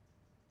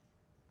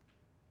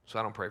 So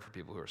I don't pray for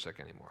people who are sick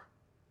anymore.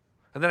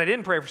 And then I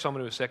didn't pray for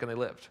someone who was sick and they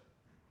lived.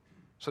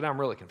 So now I'm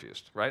really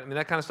confused, right? I mean,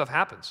 that kind of stuff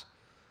happens.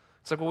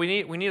 It's like, well, we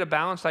need a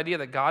balanced idea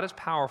that God is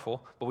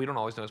powerful, but we don't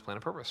always know his plan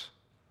and purpose.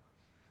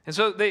 And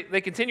so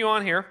they continue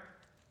on here.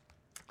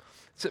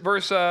 It's at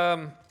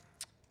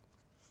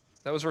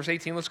that was verse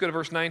 18. Let's go to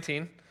verse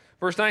 19.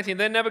 Verse 19,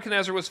 then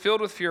Nebuchadnezzar was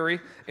filled with fury,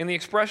 and the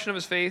expression of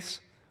his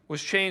face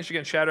was changed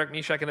against Shadrach,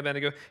 Meshach, and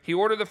Abednego. He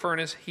ordered the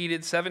furnace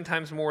heated 7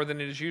 times more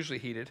than it is usually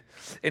heated.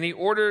 And he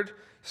ordered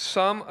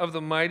some of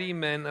the mighty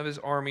men of his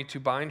army to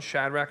bind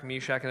Shadrach,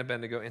 Meshach, and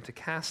Abednego and to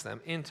cast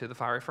them into the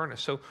fiery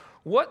furnace. So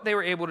what they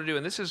were able to do,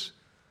 and this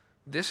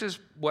is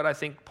what I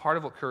think part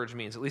of what courage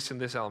means, at least in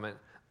this element,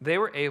 they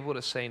were able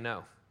to say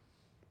no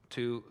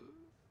to,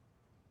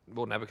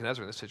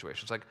 Nebuchadnezzar in this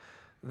situation. It's like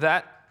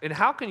that, and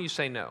how can you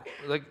say no?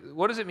 Like,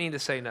 what does it mean to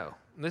say no?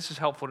 And this is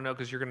helpful to know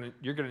because you're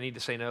gonna need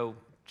to say no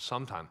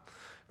sometime.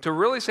 To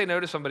really say no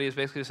to somebody is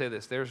basically to say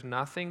this: there's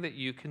nothing that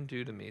you can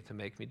do to me to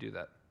make me do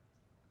that.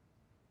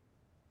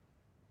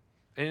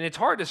 And it's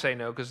hard to say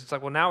no because it's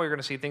like, well, now we're going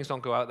to see things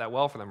don't go out that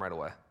well for them right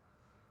away.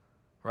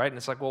 Right? And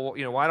it's like, well,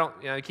 why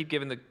don't, I keep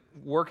giving the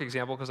work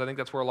example because I think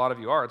that's where a lot of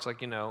you are. It's like,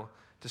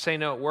 to say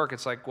no at work,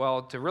 it's like,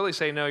 well, to really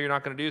say no, you're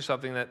not going to do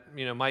something that,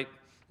 might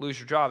lose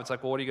your job. It's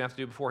like, well, what are you going to have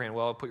to do beforehand?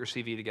 Well, put your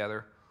CV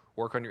together,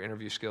 work on your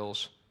interview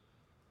skills,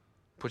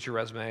 put your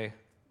resume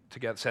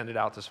together, send it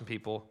out to some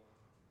people,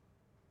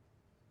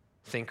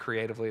 think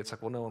creatively. It's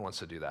like, well, no one wants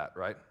to do that,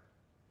 right?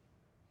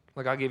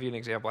 Like, I'll give you an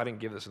example. I didn't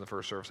give this in the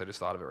first service. I just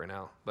thought of it right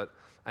now. But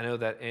I know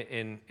that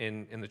in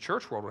the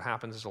church world, what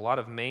happens is a lot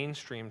of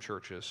mainstream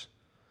churches,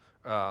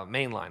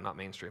 mainline, not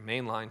mainstream,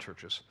 mainline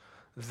churches,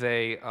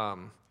 they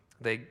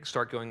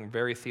start going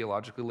very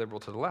theologically liberal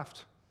to the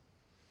left.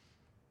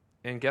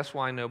 And guess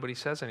why nobody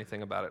says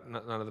anything about it?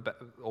 None of the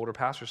older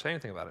pastors say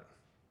anything about it.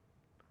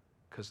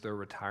 Because their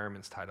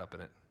retirement's tied up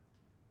in it.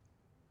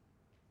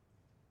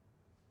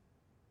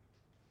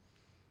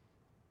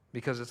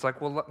 Because it's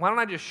like, well, why don't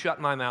I just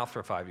shut my mouth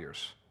for 5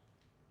 years?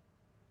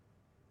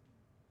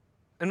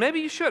 And maybe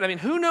you should. I mean,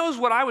 who knows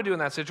what I would do in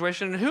that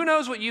situation, and who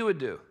knows what you would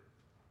do?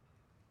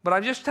 But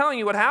I'm just telling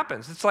you what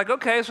happens. It's like,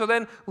 okay, so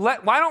then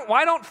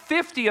why don't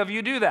 50 of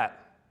you do that?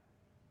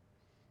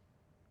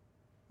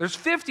 There's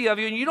 50 of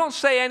you, and you don't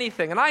say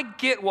anything, and I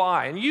get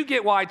why, and you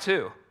get why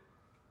too.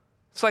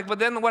 It's like, but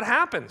then what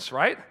happens,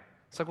 right?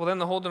 It's like, well, then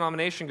the whole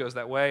denomination goes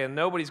that way, and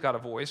nobody's got a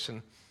voice.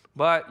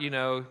 But,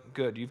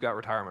 good, you've got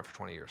retirement for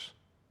 20 years.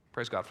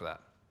 Praise God for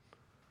that.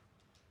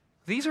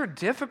 These are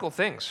difficult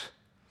things.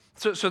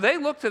 So they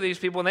look to these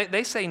people, and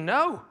they say,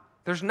 no,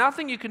 there's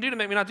nothing you can do to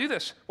make me not do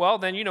this. Well,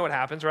 then you know what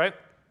happens, right?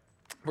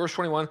 Verse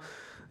 21,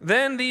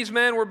 then these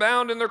men were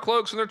bound in their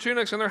cloaks and their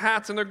tunics and their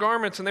hats and their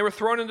garments, and they were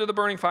thrown into the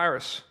burning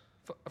fiery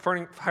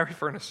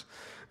furnace.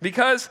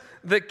 Because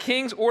the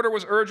king's order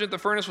was urgent, the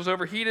furnace was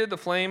overheated, the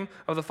flame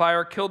of the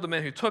fire killed the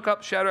men who took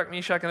up Shadrach,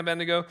 Meshach, and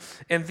Abednego.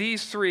 And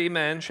these three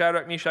men,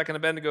 Shadrach, Meshach, and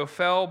Abednego,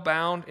 fell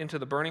bound into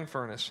the burning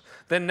furnace.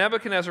 Then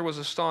Nebuchadnezzar was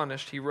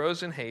astonished. He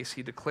rose in haste.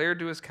 He declared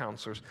to his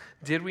counselors,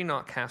 did we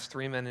not cast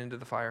 3 men into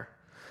the fire?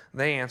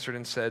 They answered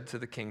and said to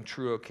the king,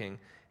 true, O king.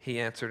 He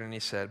answered and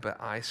he said,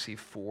 but I see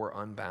 4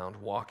 unbound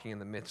walking in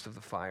the midst of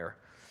the fire,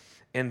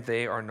 and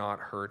they are not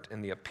hurt,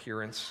 and the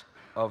appearance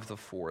of the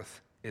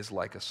 4th is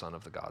like a son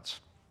of the gods.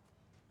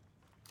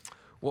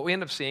 What we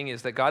end up seeing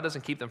is that God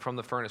doesn't keep them from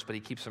the furnace, but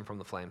he keeps them from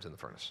the flames in the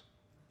furnace.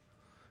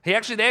 They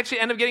actually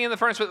end up getting in the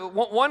furnace. But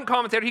one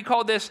commentator, he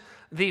called this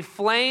the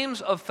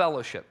flames of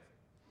fellowship.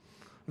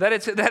 That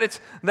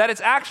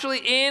it's actually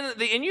in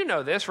the, and you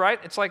know this, right?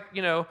 It's like,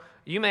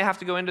 you may have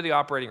to go into the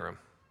operating room,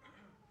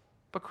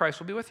 but Christ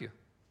will be with you.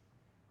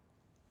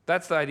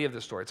 That's the idea of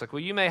this story. It's like,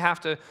 well, you may have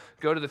to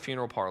go to the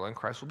funeral parlor, and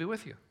Christ will be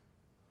with you.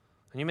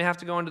 And you may have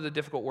to go into the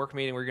difficult work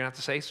meeting where you're going to have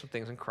to say some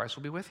things, and Christ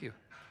will be with you.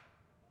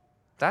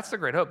 That's the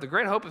great hope. The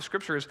great hope of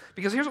Scripture is,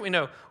 because here's what we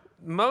know.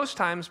 Most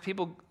times here's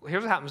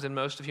what happens in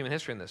most of human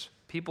history in this.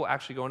 People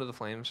actually go into the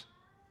flames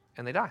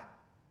and they die.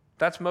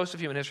 That's most of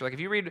human history. Like if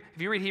you read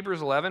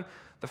Hebrews 11,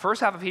 the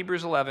first half of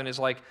Hebrews 11 is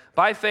like,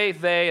 by faith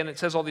they, and it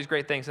says all these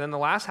great things. And then the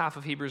last half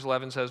of Hebrews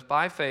 11 says,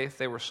 by faith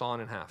they were sawn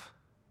in half.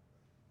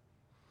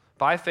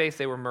 By faith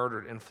they were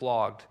murdered and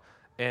flogged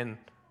and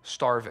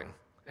starving.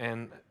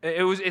 And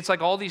it's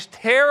like all these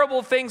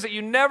terrible things that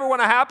you never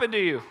want to happen to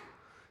you.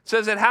 It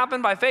says it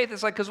happened by faith.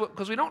 It's like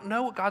because we don't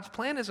know what God's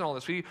plan is in all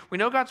this. We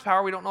know God's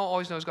power. We don't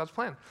always know God's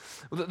plan.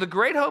 The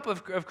great hope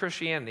of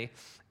Christianity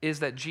is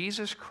that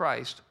Jesus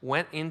Christ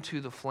went into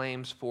the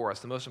flames for us,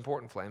 the most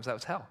important flames. That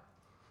was hell.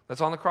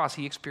 That's on the cross.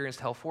 He experienced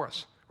hell for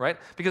us, right?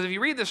 Because if you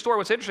read this story,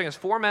 what's interesting is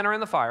 4 men are in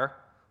the fire,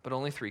 but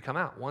only 3 come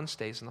out. 1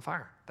 stays in the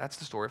fire. That's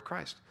the story of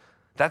Christ.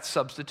 That's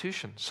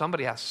substitution.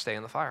 Somebody has to stay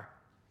in the fire.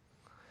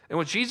 And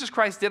what Jesus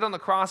Christ did on the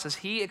cross is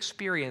he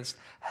experienced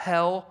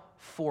hell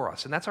for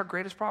us. And that's our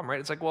greatest problem, right?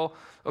 It's like, well,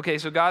 okay,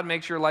 so God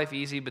makes your life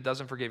easy but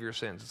doesn't forgive your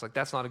sins. It's like,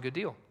 that's not a good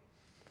deal.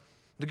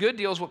 The good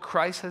deal is what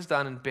Christ has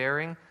done in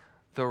bearing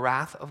the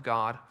wrath of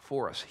God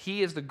for us.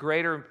 He is the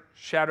greater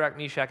Shadrach,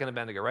 Meshach, and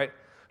Abednego, right?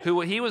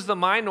 He was the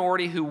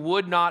minority who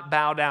would not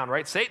bow down,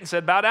 right? Satan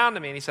said, bow down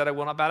to me, and he said, I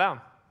will not bow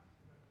down.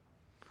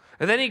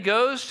 And then he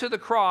goes to the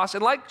cross,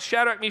 and like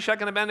Shadrach, Meshach,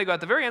 and Abednego,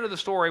 at the very end of the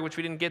story, which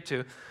we didn't get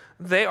to,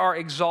 they are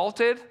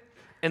exalted,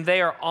 and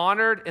they are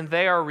honored, and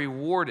they are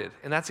rewarded.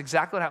 And that's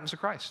exactly what happens to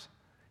Christ.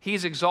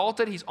 He's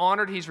exalted, he's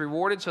honored, he's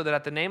rewarded, so that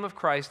at the name of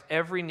Christ,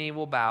 every knee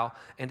will bow,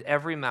 and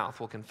every mouth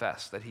will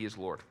confess that he is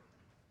Lord.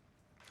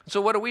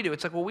 So what do?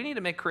 It's like, well, we need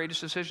to make courageous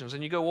decisions.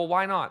 And you go, well,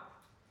 why not?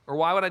 Or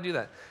why would I do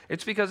that?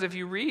 It's because if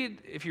you read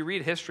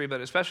history,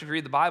 but especially if you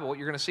read the Bible, what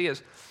you're going to see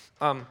is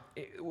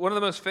one of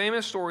the most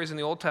famous stories in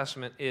the Old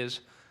Testament is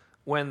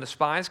when the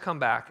spies come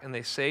back and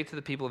they say to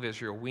the people of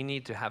Israel, we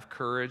need to have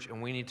courage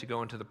and we need to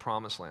go into the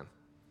promised land.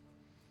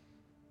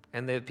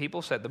 And the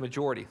people said, the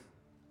majority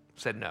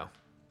said no.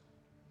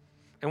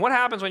 And what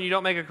happens when you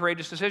don't make a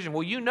courageous decision?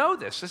 Well, you know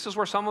this. This is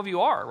where some of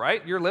you are,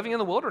 right? You're living in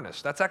the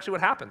wilderness. That's actually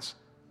what happens.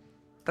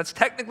 That's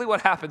technically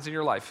what happens in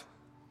your life.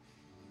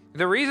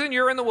 The reason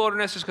you're in the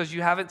wilderness is because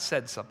you haven't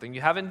said something,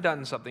 you haven't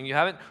done something, you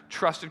haven't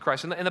trusted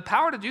Christ. And the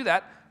power to do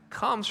that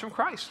comes from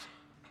Christ.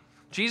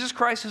 Jesus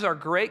Christ is our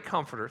great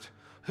comforter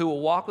who will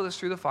walk with us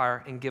through the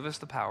fire and give us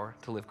the power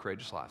to live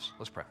courageous lives.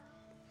 Let's pray.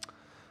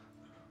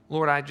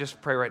 Lord, I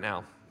just pray right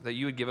now that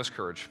you would give us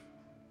courage.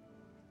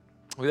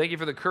 We thank you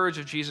for the courage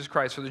of Jesus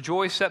Christ. For the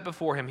joy set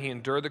before him, he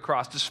endured the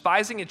cross,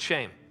 despising its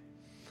shame.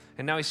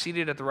 And now he's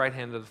seated at the right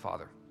hand of the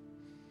Father.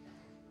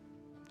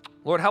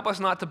 Lord, help us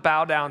not to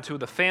bow down to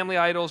the family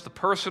idols, the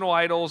personal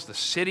idols, the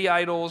city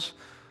idols,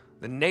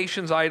 the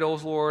nation's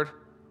idols, Lord.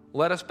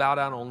 Let us bow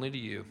down only to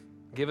you.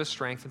 Give us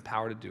strength and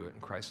power to do it.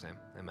 In Christ's name,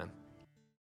 amen.